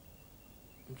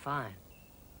 I'm fine.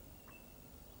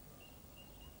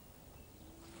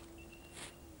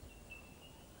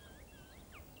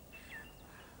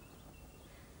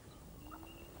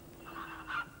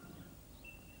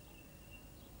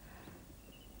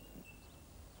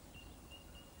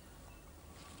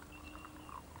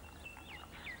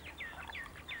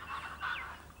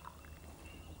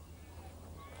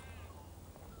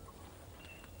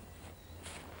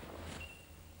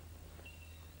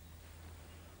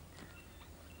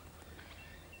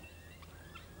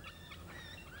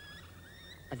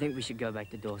 I think we should go back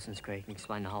to Dawson's Creek and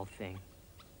explain the whole thing.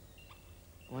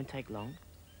 It won't take long.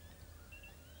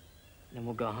 Then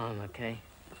we'll go home, okay?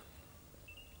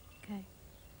 Okay.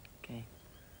 Okay.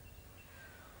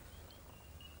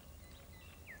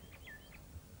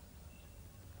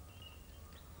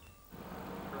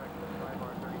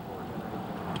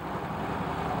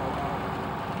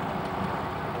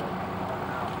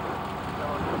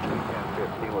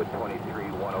 With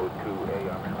 23-102A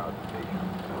on Route Station.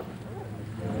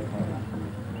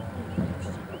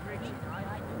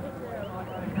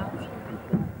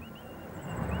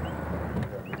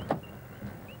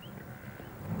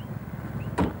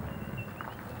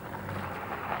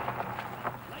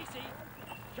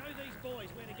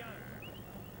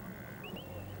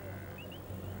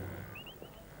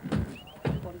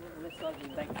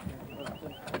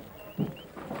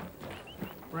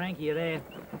 Frankie, you there?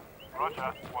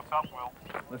 Roger. What's up, Will?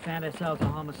 We found ourselves a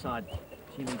homicide.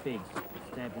 Jimmy Biggs,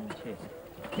 stabbed in the chest.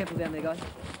 Careful down there, guys.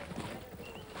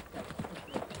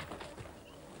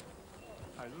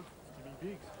 Hey, look, it's Jimmy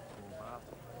Biggs. Poor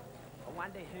bastard. I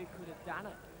wonder who could have done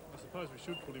it. I suppose we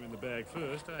should put him in the bag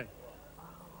first, eh?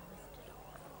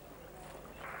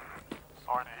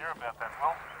 Sorry to hear about that,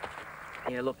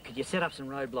 Will. Yeah, look, could you set up some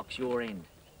roadblocks your end?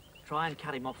 Try and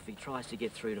cut him off if he tries to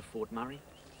get through to Fort Murray.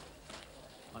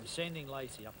 I'm sending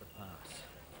Lacey up the pass.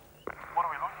 What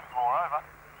are we looking for, over?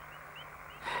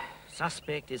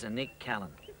 Suspect is a Nick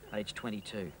Callan, age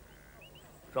 22.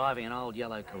 Driving an old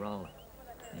yellow Corolla.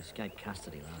 He escaped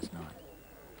custody last night.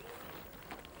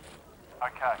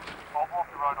 Okay, I'll block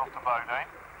the road off to Bodine.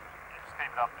 You just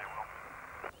keep it up there,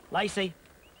 Will. Lacey!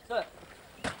 Sir.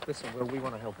 Listen, Will, we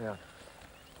want to help out.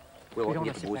 Will, we don't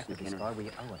want to sit back with this guy. We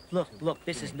owe it. Look,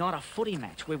 this is not a footy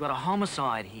match. We've got a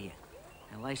homicide here.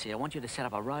 Now, Lacey, I want you to set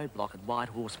up a roadblock at White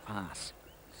Horse Pass.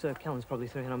 Sir, Callan's probably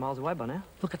 300 miles away by now.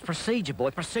 Look, it's procedure,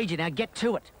 boy. Procedure. Now, get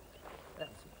to it.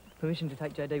 Permission to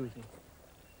take JD with me.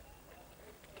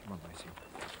 Come on, Lacey.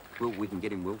 Will, we can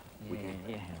get him, Will.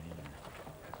 Yeah.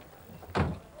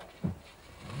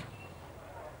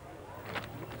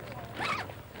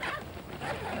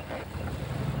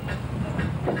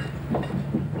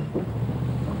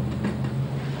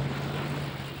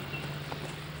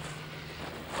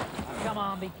 Come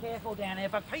on, be careful down there.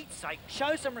 For Pete's sake,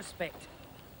 show some respect.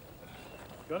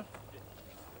 Got it?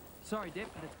 Sorry, Dep,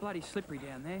 but it's bloody slippery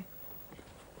down there.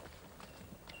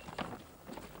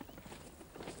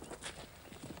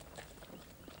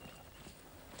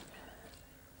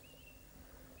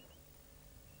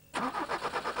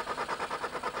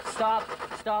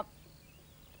 Stop.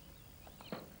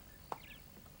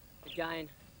 Again.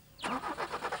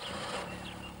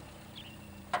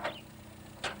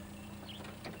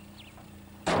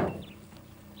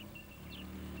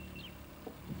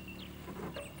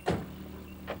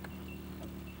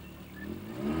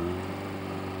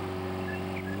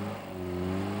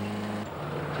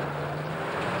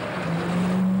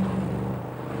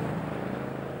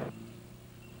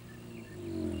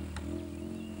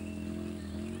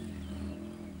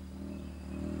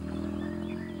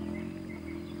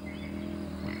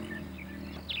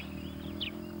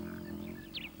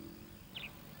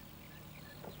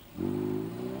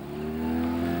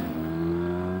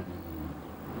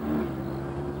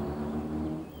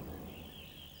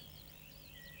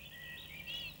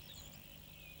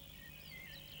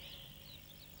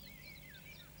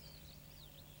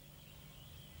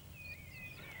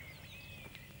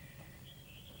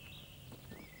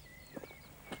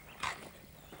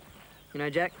 You know,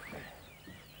 Jack,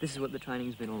 this is what the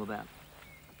training's been all about.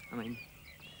 I mean,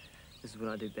 this is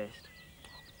what I do best.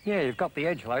 Yeah, you've got the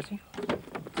edge, Lacey.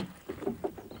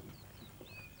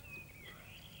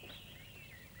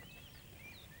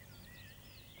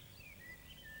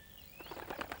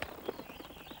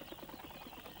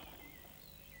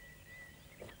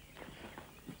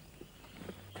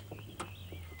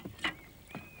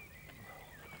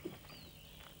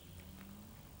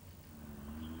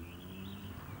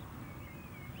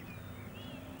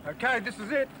 Okay, this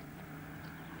is it.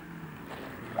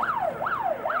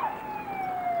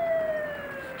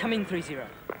 Come in, 3-0.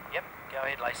 Yep, go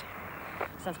ahead, Lacey.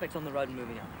 Suspect's on the road and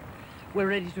moving up. We're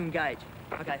ready to engage.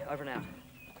 Okay, over and out.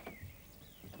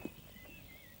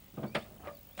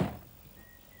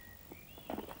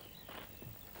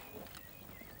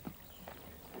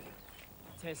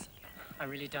 Tess, I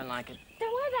really don't like it.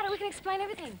 Don't worry about it. We can explain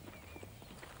everything.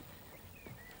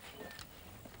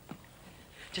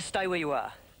 Just stay where you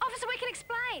are. Officer, we can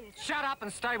explain. Shut up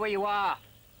and stay where you are.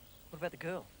 What about the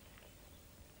girl?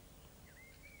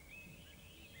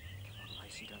 Come on,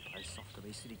 Lacey, don't play soft to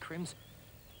these city crims.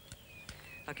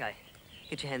 Okay,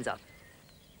 get your hands up.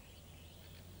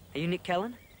 Are you Nick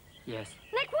Callan? Yes.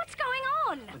 Nick, what's going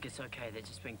on? Look, it's okay. They're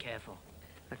just being careful.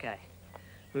 Okay,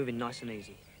 move in nice and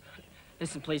easy.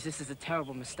 Listen, please, this is a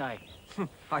terrible mistake.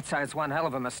 I'd say it's one hell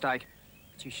of a mistake.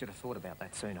 But you should have thought about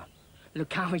that sooner. Look,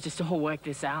 can't we just all work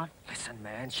this out? Listen,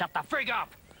 man, shut the frig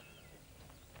up!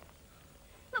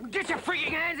 Look, get your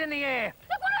frigging hands in the air!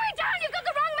 Look, what have we done? You've got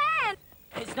the wrong man!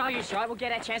 It's no use, right? We'll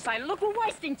get our chance later. Look, we're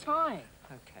wasting time.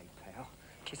 Okay, pal.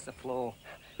 Kiss the floor.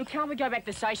 Look, can't we go back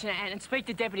to the station and speak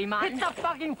to Deputy Martin? Hit the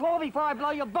fucking floor before I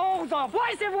blow your balls off! Why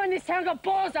has everyone in this town got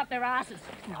balls up their asses?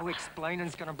 No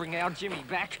explaining's gonna bring our Jimmy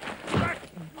back. Nick!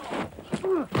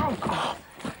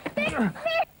 Get off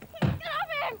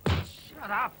him!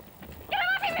 Shut up! Get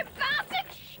off him, you bastard!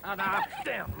 Shut up,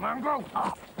 damn mongrel!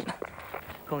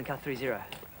 Calling car 3-0.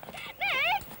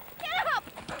 Nick! Get up!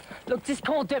 Look, just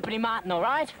call Deputy Martin, all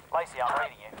right? Lacey, I'm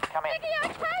reading you. Come in. Nicky,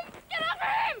 okay? Get off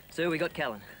him! Sir, we got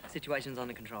Callan. Situation's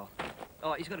under control.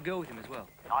 Oh, he's got a girl with him as well.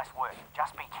 Nice work.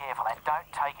 Just be careful and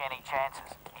don't take any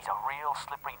chances. He's a real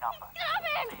slippery number. Get off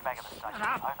him! See you back at the station.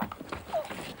 Over.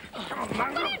 Come on,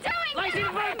 what are you doing? Lacey,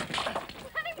 move!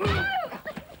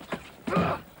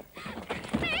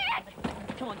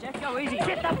 Come on, Jack, go easy.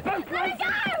 Get the boat, Let me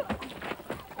go!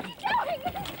 Keep going!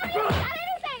 I haven't done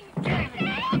anything! Nick!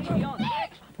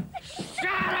 Nick!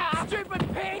 Shut up, stupid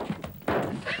pig! You're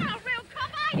not a real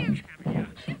cop, are you?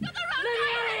 You've got the wrong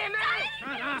man!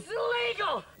 Shut up! It's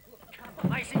illegal!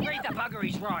 Lacey, read the bugger,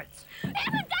 he's rights. You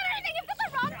haven't done anything! You've got the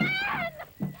wrong man!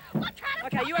 What kind of...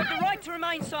 Okay, you have the right to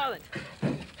remain silent.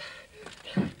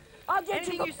 I'll get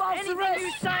you for false anything arrest!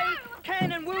 you say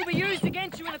can and will be used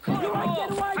against you in a court of law.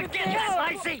 Get away with Forget this!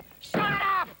 this, Lacey! Shut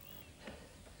up!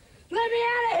 Let me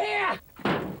out of here!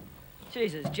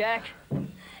 Jesus, Jack. You've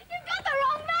got the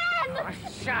wrong man! Oh,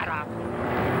 shut up!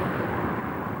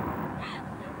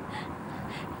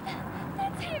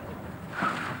 That's him!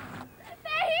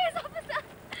 There he is, officer!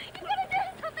 You've got to do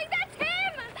something! That's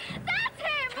him! That's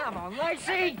him! Come on,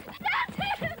 Lacey! That's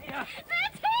him! Yeah.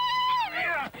 That's him!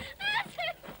 Yeah. That's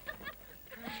him!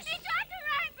 He tried to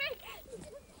rape me!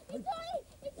 He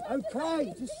tried to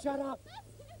Okay, just shut up.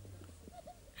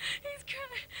 He's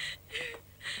crying.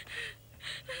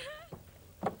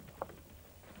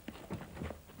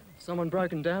 Someone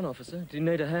broken down, officer. Do you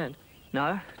need a hand?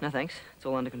 No, no thanks. It's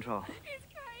all under control. He's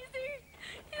crazy.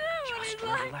 You know what Just he's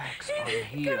like. relax, I'm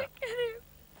here. Gotta get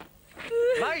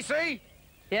him. Lacey!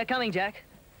 Yeah, coming, Jack.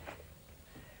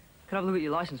 Can I have a look at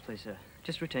your license, please, sir?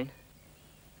 Just routine.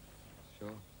 Sure.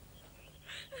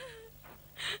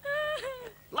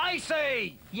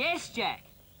 Lacey! Yes, Jack.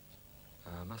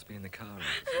 Must be in the car.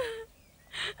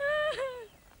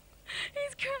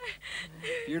 He's crying.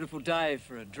 Beautiful day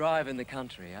for a drive in the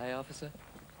country, eh, officer?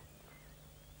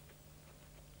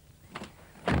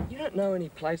 You don't know any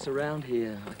place around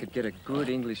here I could get a good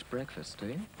English breakfast, do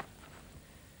you?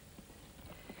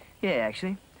 Yeah,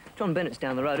 actually. John Bennett's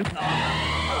down the road.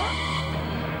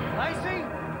 Lacey!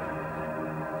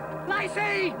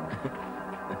 Lacey!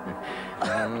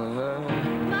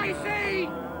 Lacey!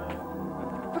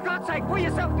 For God's sake, pull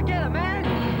yourself together, man!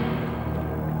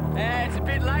 It's a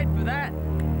bit late for that,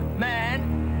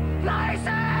 man.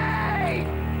 Lacey!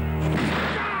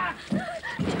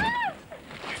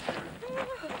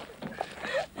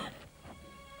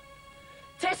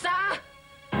 Tessa!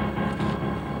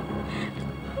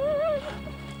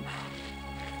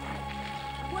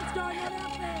 What's going on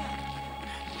out there?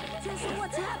 Tessa,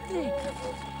 what's happening?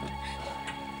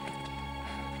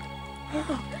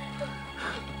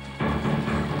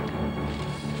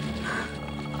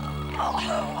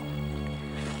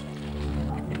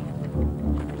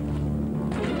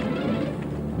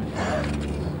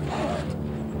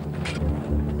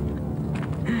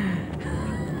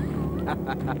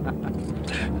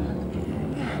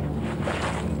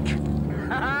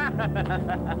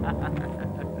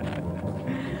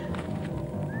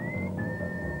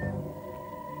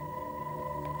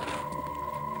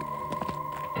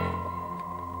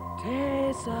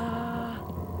 Tessa!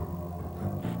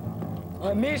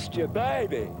 I missed you,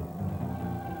 baby.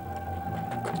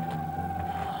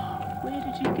 Where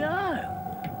did you go?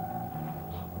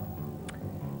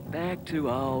 Back to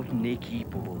old Nicky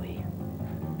boy.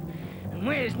 And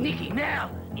where's Nicky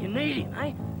now? You need him,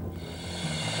 eh?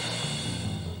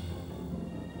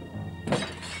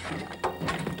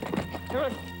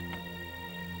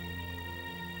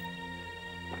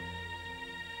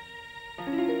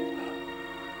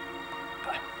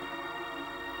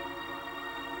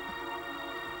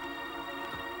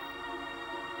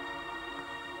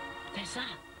 Tessa.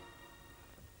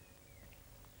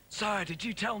 So, did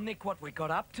you tell Nick what we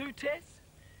got up to, Tess?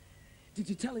 Did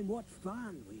you tell him what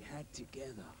fun we had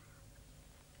together?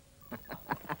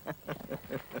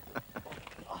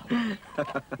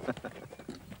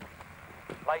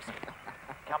 Lacey,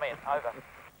 come in. Over.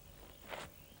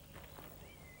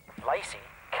 Lacey,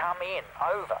 come in.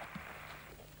 Over.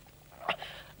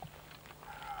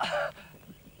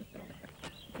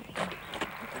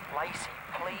 Lacey,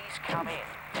 please come in.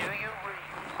 Do you read?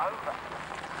 Over.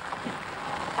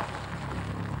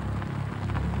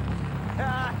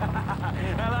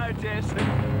 Hello, Tess.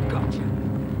 Gotcha.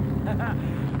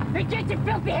 Hey, get your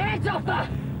filthy hands off her!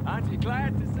 Aren't you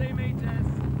glad to see me, Tess?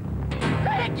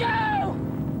 Let it go!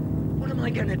 What am I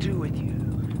gonna do with you?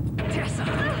 Tessa!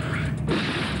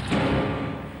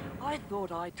 I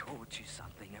thought I taught you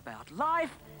something about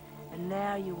life, and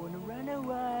now you want to run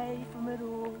away from it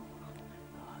all.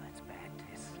 Oh, that's bad,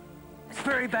 Tess. That's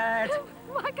very bad.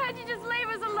 Why can't you just leave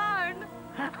us alone?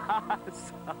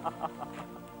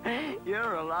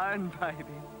 You're alone, baby.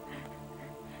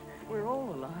 We're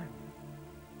all alone.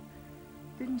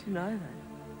 Didn't you know that?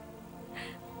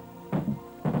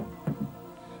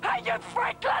 Hey, you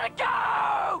freak, let it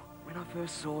go! When I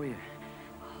first saw you,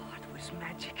 oh, it was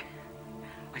magic.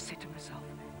 I said to myself,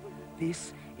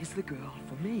 this is the girl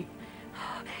for me.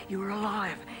 You were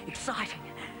alive, exciting,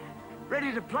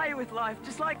 ready to play with life,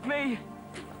 just like me.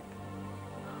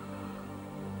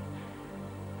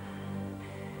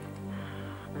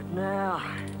 But now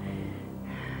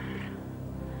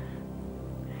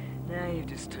you've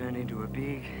just turned into a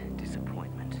big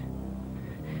disappointment.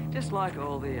 Just like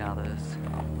all the others.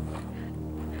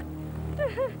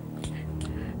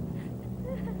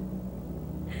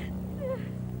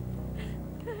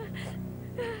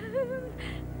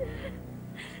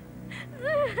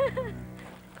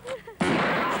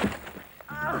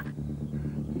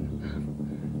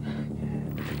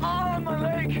 Oh, my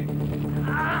leg!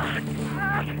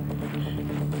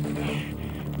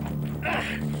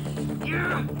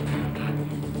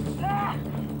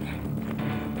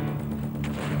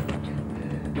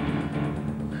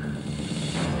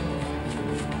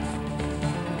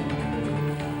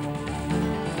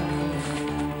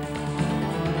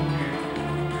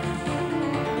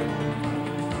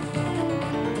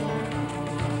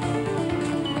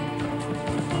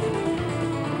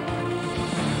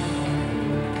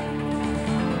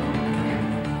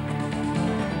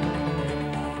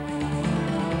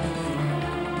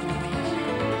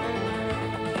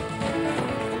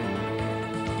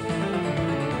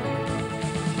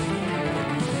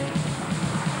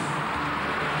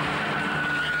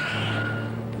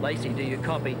 Lacey, do you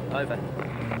copy? Over.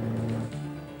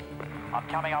 I'm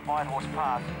coming up Whitehorse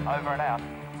Pass. Over and out.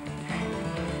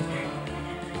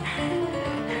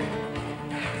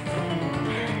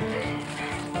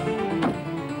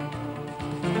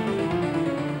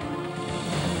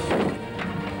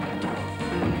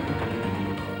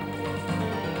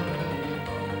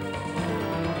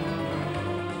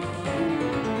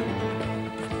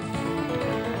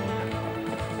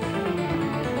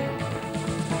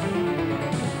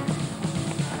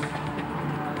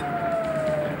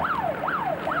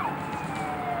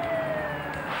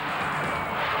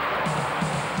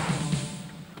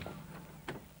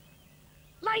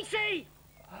 Lacey!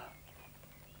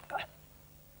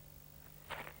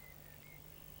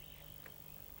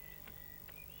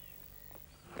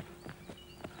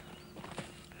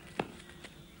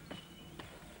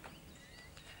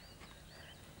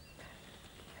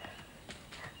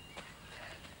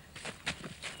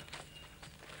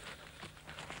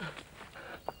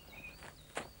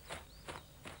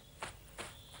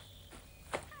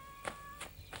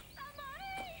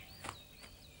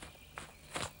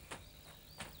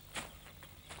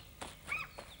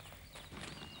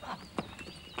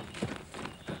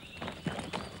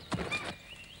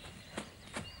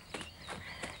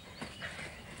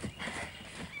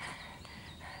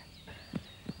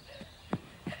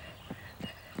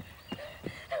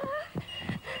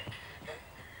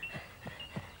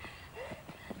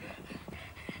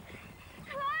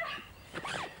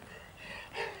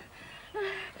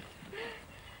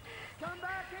 Come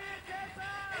back here, Tessa!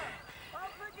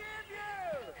 I'll forgive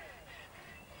you!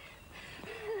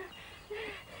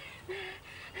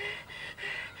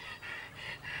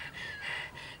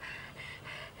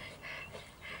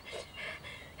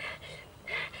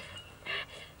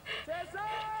 Tessa!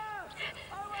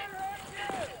 I won't hurt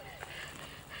you!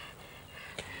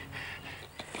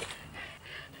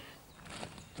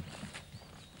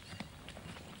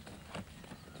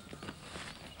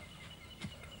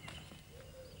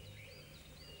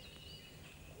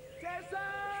 Tessa!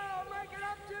 I'll make it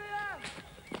up to you!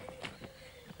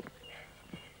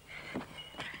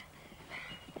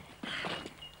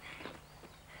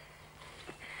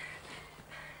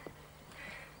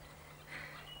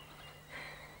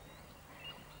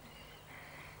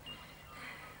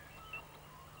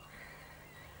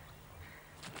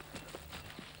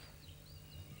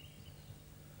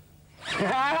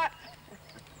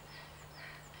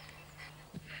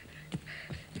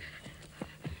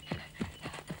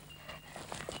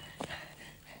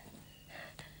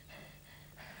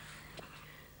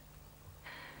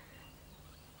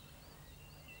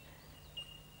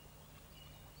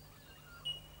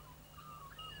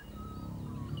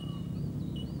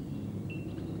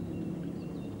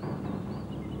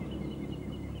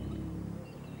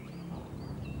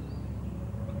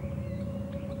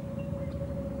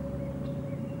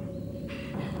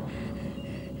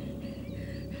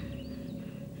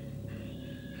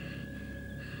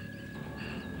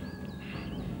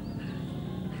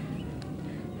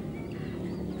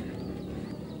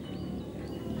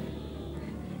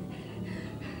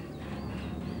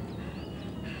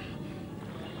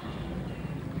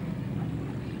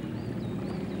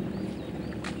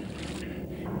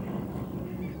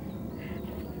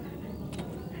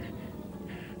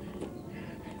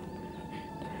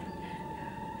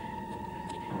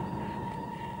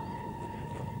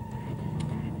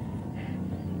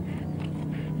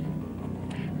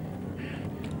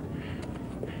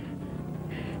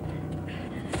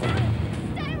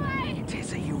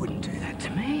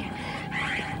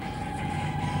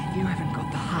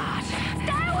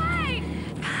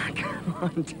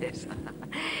 on, Tessa.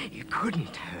 You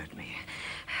couldn't hurt me.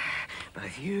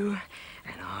 Both you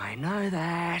and I know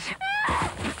that.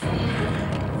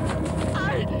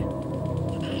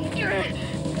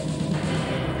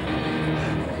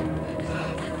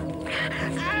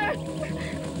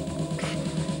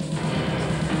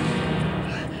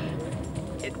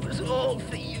 It was all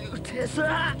for you,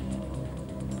 Tessa.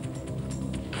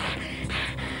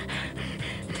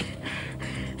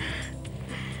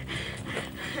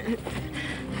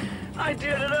 I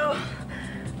did it all.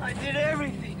 I did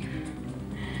everything.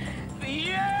 For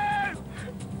you!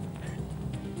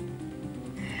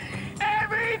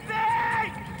 Everything!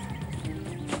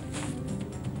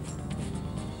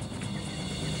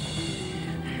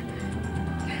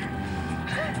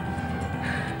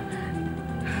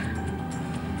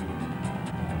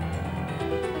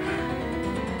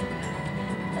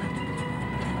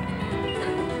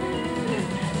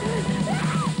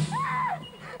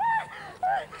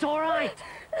 It's all right.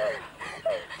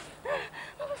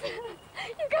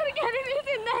 You gotta get him. He's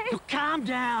in there. Look, calm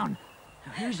down.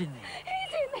 Now, who's in there?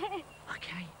 He's in there.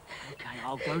 Okay,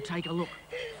 I'll go take a look.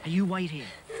 Now, you wait here.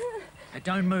 Now,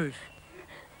 don't move.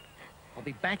 I'll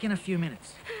be back in a few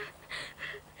minutes.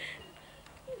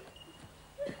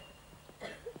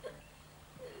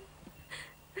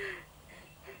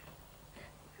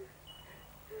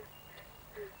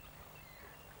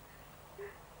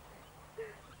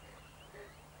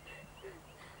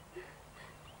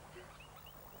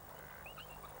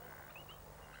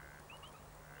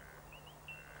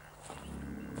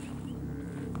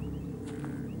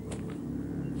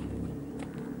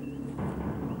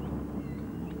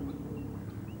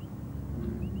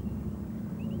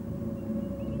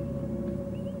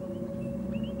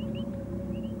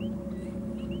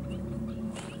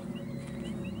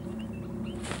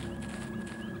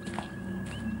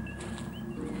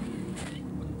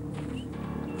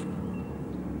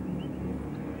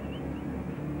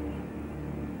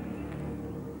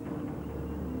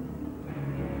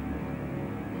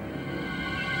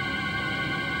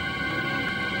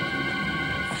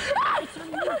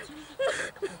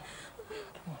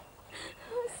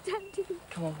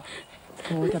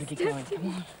 Come on, we gotta get going. Come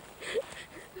on.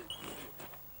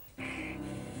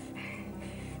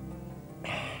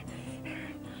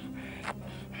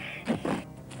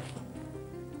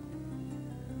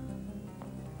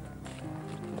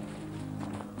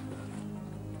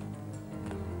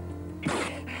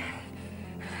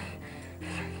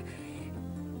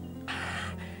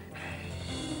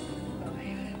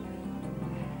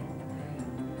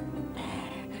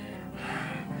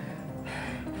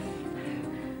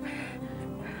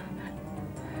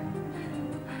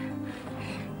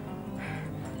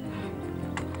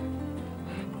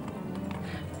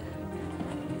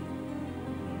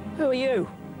 Who are you?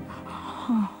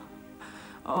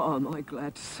 Oh, am I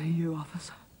glad to see you,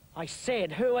 officer. I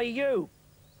said, who are you?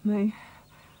 Me?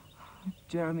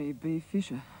 Jeremy B.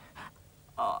 Fisher.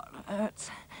 Oh, it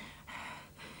hurts.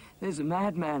 There's a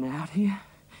madman out here.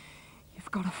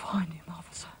 You've got to find him,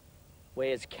 officer.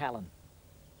 Where's Callan?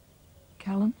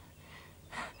 Callan?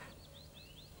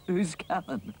 Who's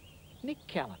Callan? Nick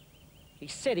Callan. He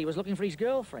said he was looking for his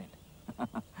girlfriend.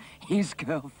 His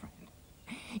girlfriend?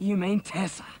 You mean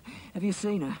Tessa? Have you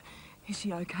seen her? Is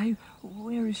she okay?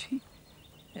 Where is she?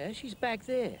 Yeah, she's back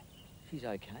there. She's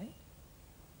okay.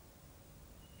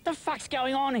 The fuck's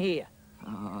going on here?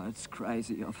 Oh, it's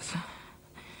crazy, officer.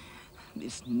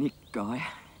 This Nick guy.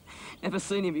 Never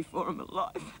seen him before in my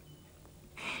life.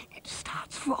 He just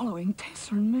starts following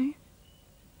Tessa and me.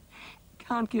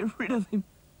 Can't get rid of him.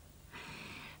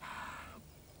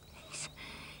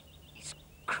 He's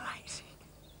crazy.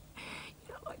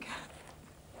 You know, like...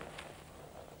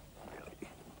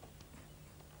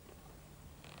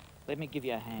 Let me give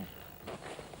you a hand.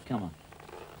 Come on.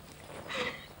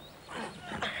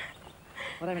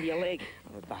 What happened to your leg?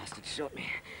 Oh, a bastard shot me,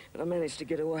 but I managed to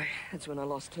get away. That's when I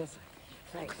lost Tessa.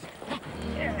 Thanks.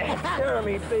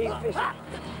 Jeremy B. Fisher.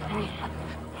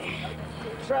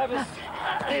 Travis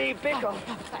D. Bickle.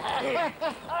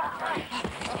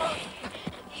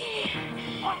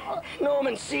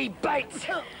 Norman C. Bates.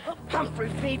 Humphrey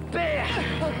V. Bear.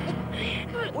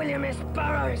 William S.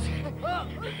 Burroughs.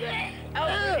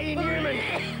 Alfred E. Newman.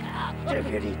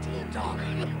 Deputy D. Dog.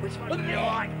 Which one do you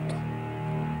like?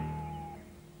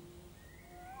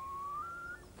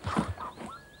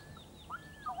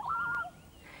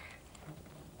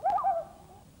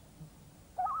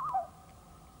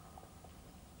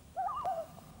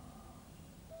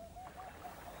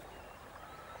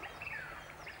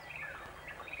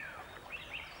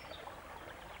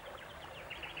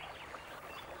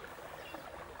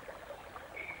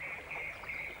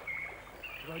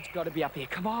 road's got to be up here.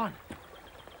 Come on.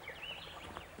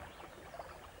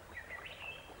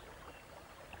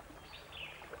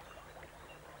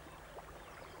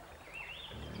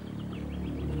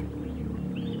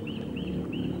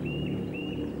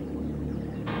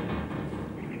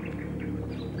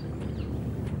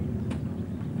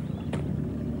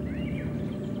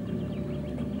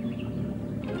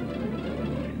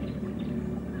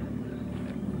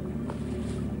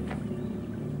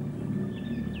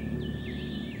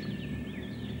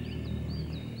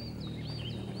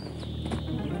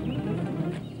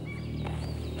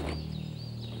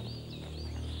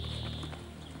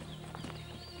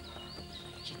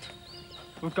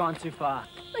 We've gone too far.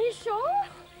 Are you sure?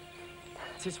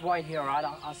 Just wait here, all right?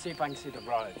 I'll see if I can see the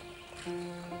road.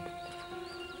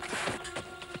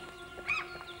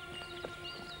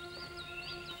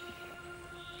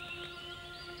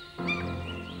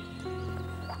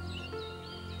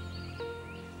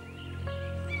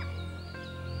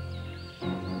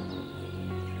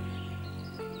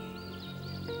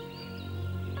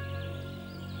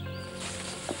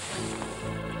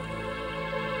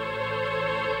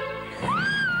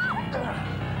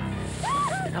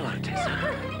 Hello, Tessa.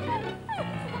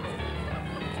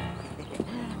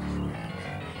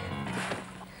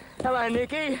 Hello,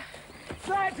 Nicky.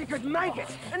 Glad you could make it.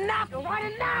 Enough, all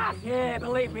right? Enough! Yeah,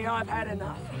 believe me, I've had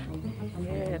enough.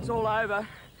 Yeah, it's all over.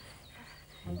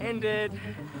 Ended.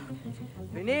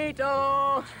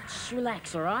 Finito. Just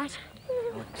relax, all right?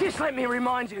 Just let me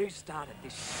remind you who started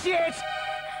this shit.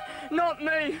 Not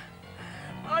me.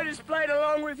 I just played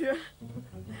along with you.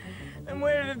 And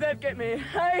where did that get me,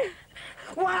 hey?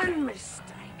 One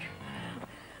mistake.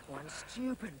 One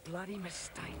stupid bloody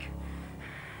mistake.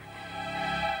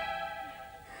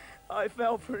 I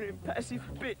fell for an impassive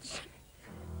bitch.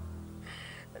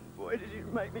 And boy, did you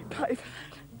make me pay for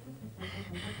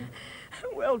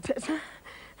that. Well, Tessa,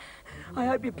 I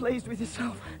hope you're pleased with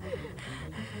yourself.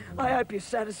 I hope you're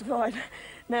satisfied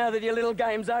now that your little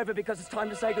game's over, because it's time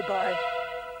to say goodbye.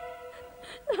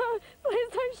 No, please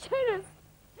don't shoot us.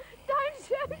 Don't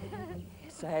shoot us.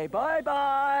 Say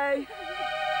bye-bye.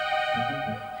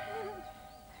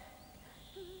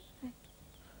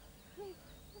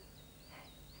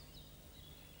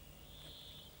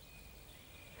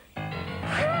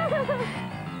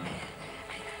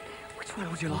 Which one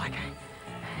would you like?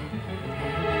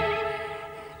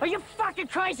 Are you fucking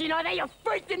crazy? No, they're your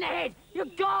freaked in the head. You're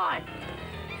gone.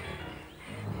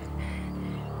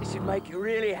 This should make you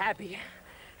really happy.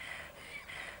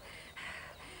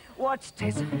 Watch,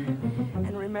 Tessa,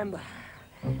 and remember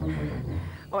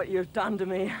what you've done to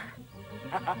me.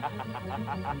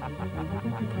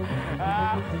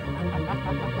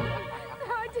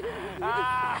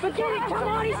 Forget it, come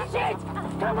on, he's shit!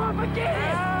 Come on, forget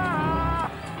it!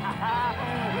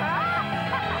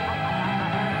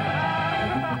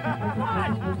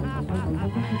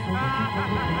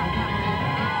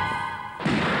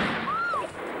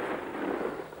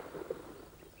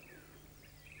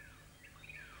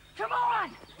 Come on!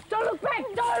 Don't look back!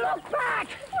 Don't look back!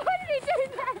 Why did he do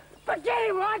that? Forget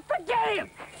him, right? Forget him!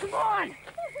 Come on!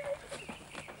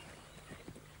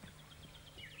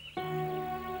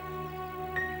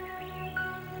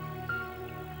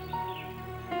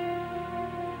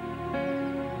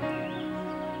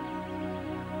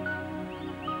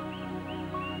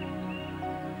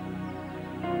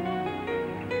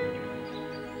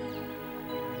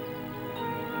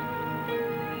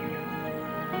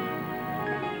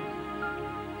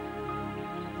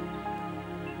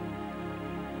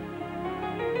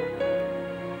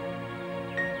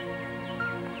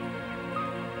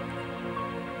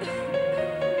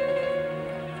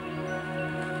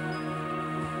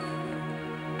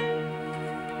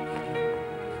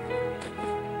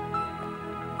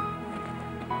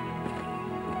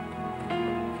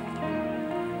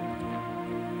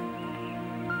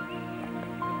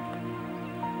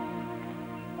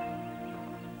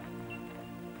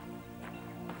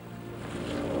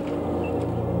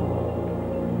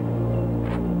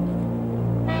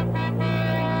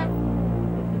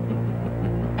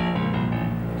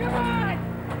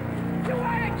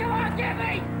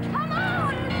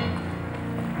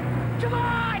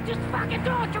 Fucking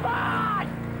do it, come on!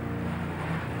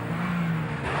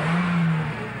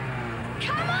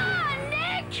 Come on,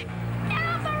 Nick! Get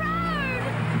off the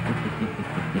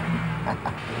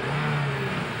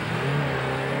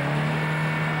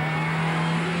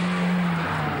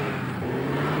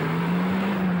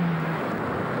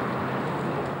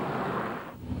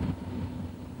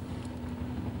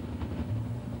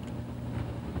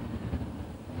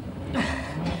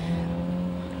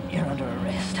You're under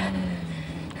arrest.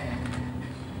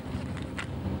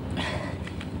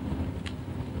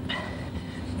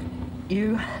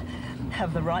 You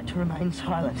have the right to remain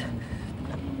silent.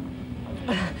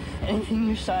 Anything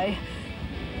you say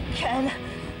can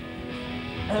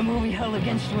and will be held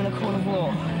against you in a court of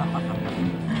law.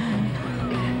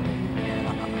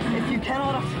 If you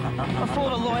cannot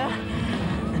afford a lawyer,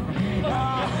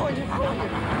 I'm going to call you.